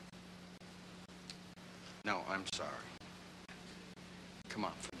 No, I'm sorry. Come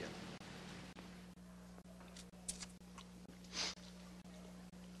on, forget it.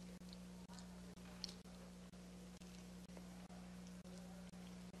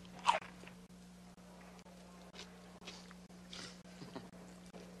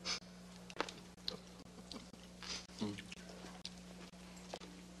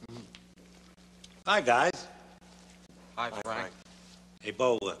 Hi, guys. Hi, Frank. Hey,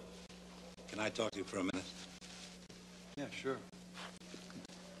 Bo, can I talk to you for a minute? Yeah, sure.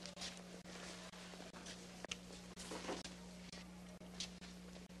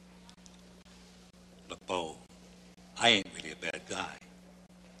 Look, Bo, I ain't really a bad guy.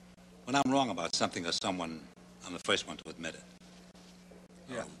 When I'm wrong about something or someone, I'm the first one to admit it.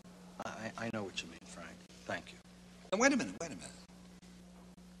 Yeah. I know what you mean, Frank. Thank you. Now, wait a minute.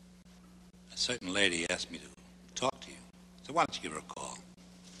 A certain lady asked me to talk to you. So why don't you give her a call?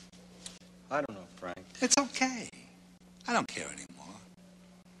 I don't know, Frank. It's okay. I don't care anymore.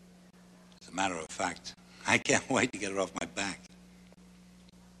 As a matter of fact, I can't wait to get her off my back.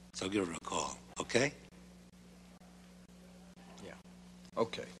 So give her a call, okay? Yeah.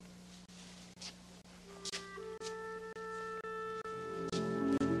 Okay.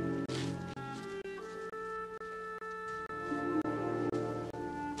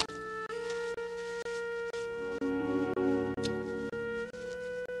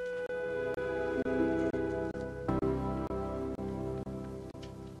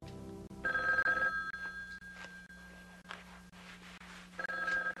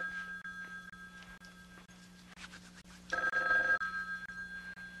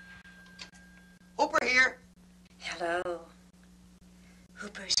 Hooper here. Hello.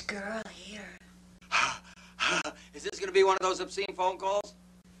 Hooper's girl here. Is this going to be one of those obscene phone calls?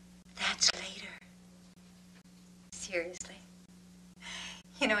 That's later. Seriously.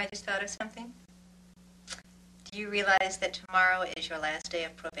 You know, I just thought of something. Do you realize that tomorrow is your last day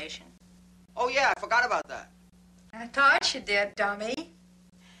of probation? Oh, yeah, I forgot about that. I thought you did, dummy.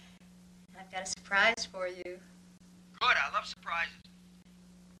 I've got a surprise for you. Good, I love surprises.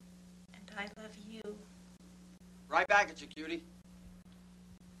 And I love you. Right back at you, cutie.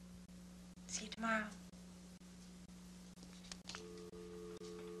 See you tomorrow.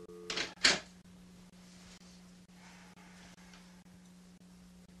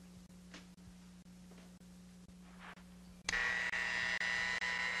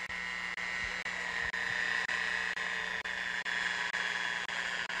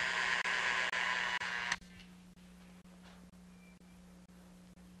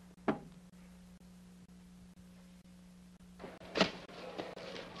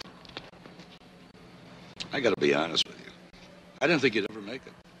 I gotta be honest with you. I didn't think you'd ever make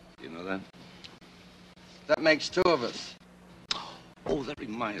it. You know that? That makes two of us. Oh, that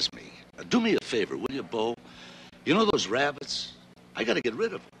reminds me. Do me a favor, will you, Bo? You know those rabbits? I gotta get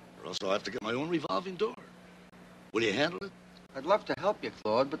rid of them, or else I'll have to get my own revolving door. Will you handle it? I'd love to help you,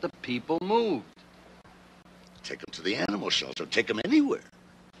 Claude, but the people moved. Take them to the animal shelter. Take them anywhere.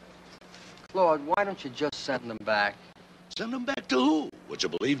 Claude, why don't you just send them back? Send them back to who? Would you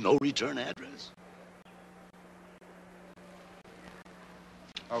believe no return address?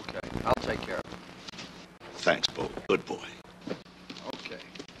 Okay, I'll take care of it. Thanks, Bo. Good boy. Okay.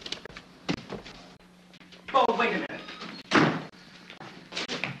 Oh, wait a minute.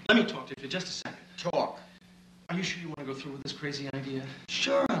 Let me talk to you for just a second. Talk. Are you sure you want to go through with this crazy idea?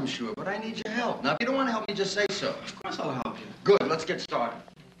 Sure, I'm sure, but I need your help. Now, if you don't want to help me, just say so. Of course I'll help you. Good, let's get started.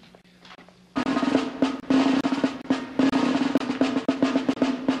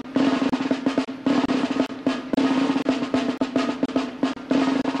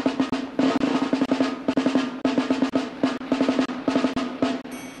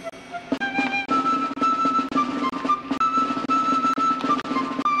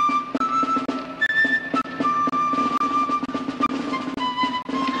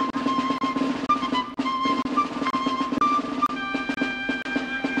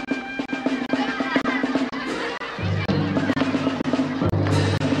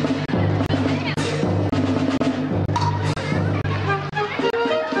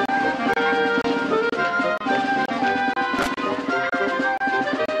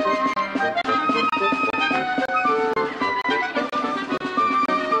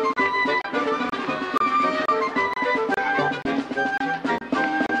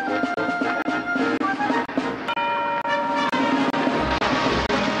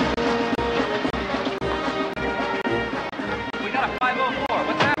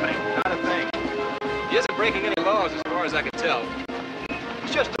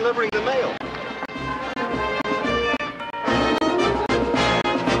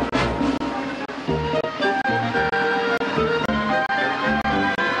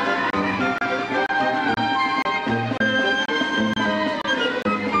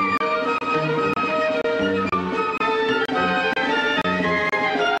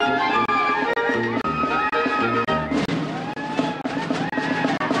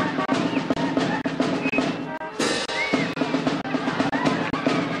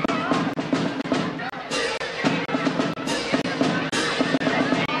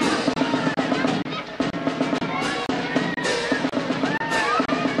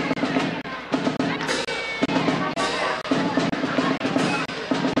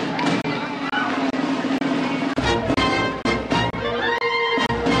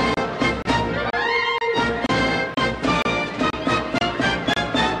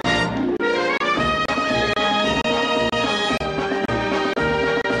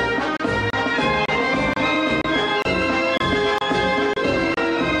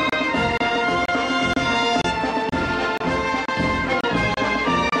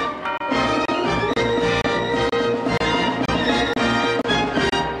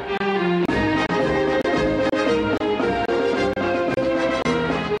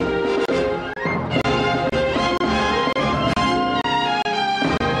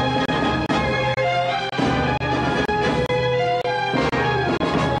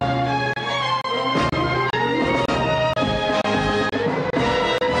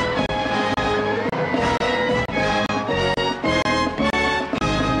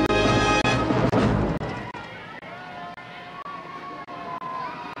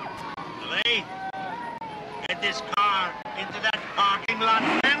 lot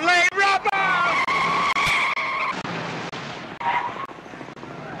friendly, rubber!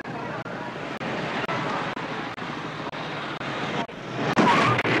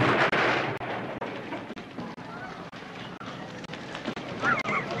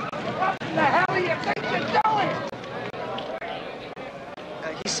 What in the hell do you think you're doing?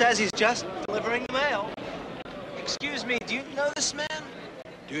 He says he's just delivering the mail. Excuse me, do you know this man?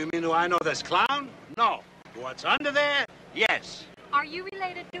 Do you mean do I know this clown? No. What's under there? Yes. Are you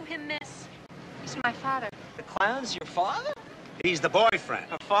related to him, miss? He's my father. The clown's your father? He's the boyfriend.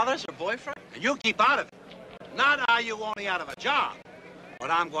 Her father's her boyfriend? And you keep out of it. Not are you only out of a job, but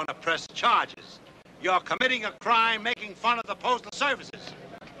I'm going to press charges. You're committing a crime making fun of the postal services.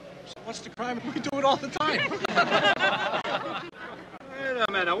 So what's the crime? We do it all the time.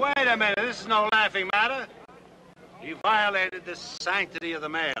 Wait a minute. This is no laughing matter. He violated the sanctity of the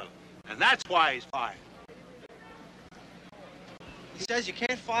mail, and that's why he's fired. He says you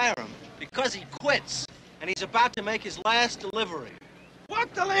can't fire him because he quits, and he's about to make his last delivery.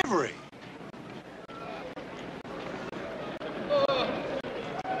 What delivery? What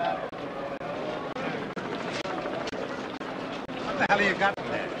the hell have you got in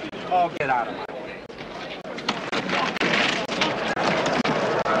there? Oh, get out of my way.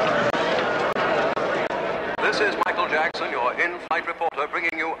 This is Michael Jackson, your in-flight reporter,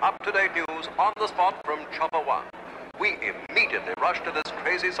 bringing you up-to-date news on the spot from Chopper One. We immediately rushed to this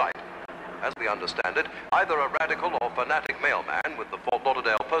crazy sight. As we understand it, either a radical or fanatic mailman with the Fort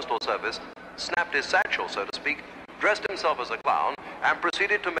Lauderdale Postal Service snapped his satchel, so to speak, dressed himself as a clown, and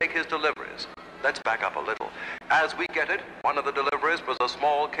proceeded to make his deliveries. Let's back up a little. As we get it, one of the deliveries was a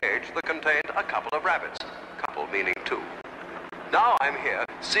small cage that contained a couple of rabbits. Couple meaning two. Now I'm here,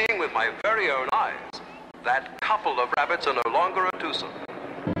 seeing with my very own eyes, that couple of rabbits are no longer a twosome.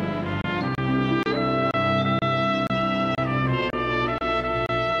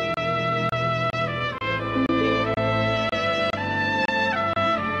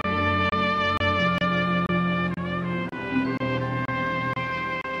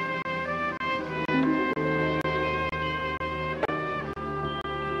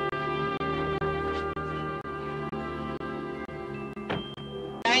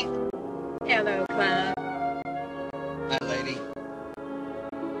 Hello, clown. Hi, lady.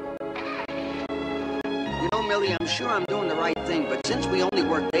 You know, Millie, I'm sure I'm doing the right thing, but since we only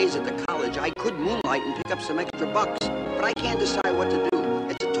work days at the college, I could moonlight and pick up some extra bucks. But I can't decide what to do.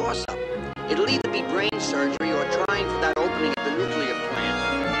 It's a toss-up. It'll either be brain surgery or trying for that opening at the nuclear plant.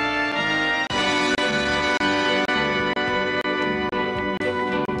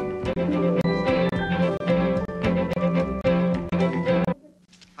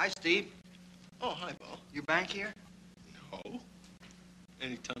 Hi, Steve. Oh, hi, Bo. You bank here? No.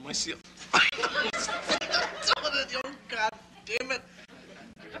 Anytime I see a... Oh, God damn it.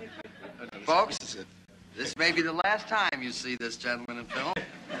 Folks, this may be the last time you see this gentleman in film.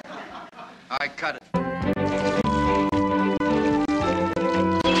 All right, cut it.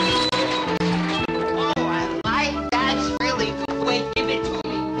 Oh, I like that. Really good way. Give it to me.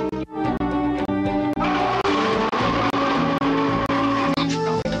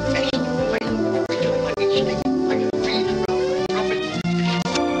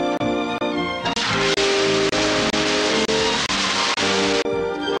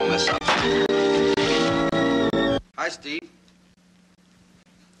 Hi, Steve.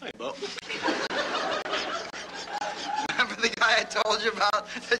 Hi, Bo. Remember the guy I told you about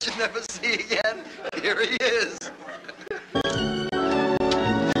that you'll never see again? Here he is.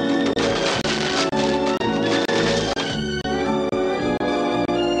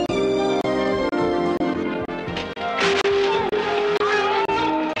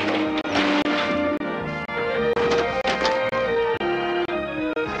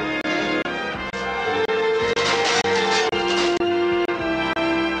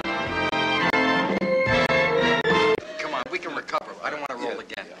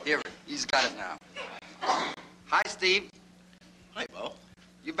 He's got it now. Hi, Steve. Hi, Bo.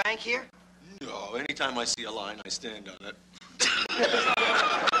 You bank here? No, anytime I see a line, I stand on it.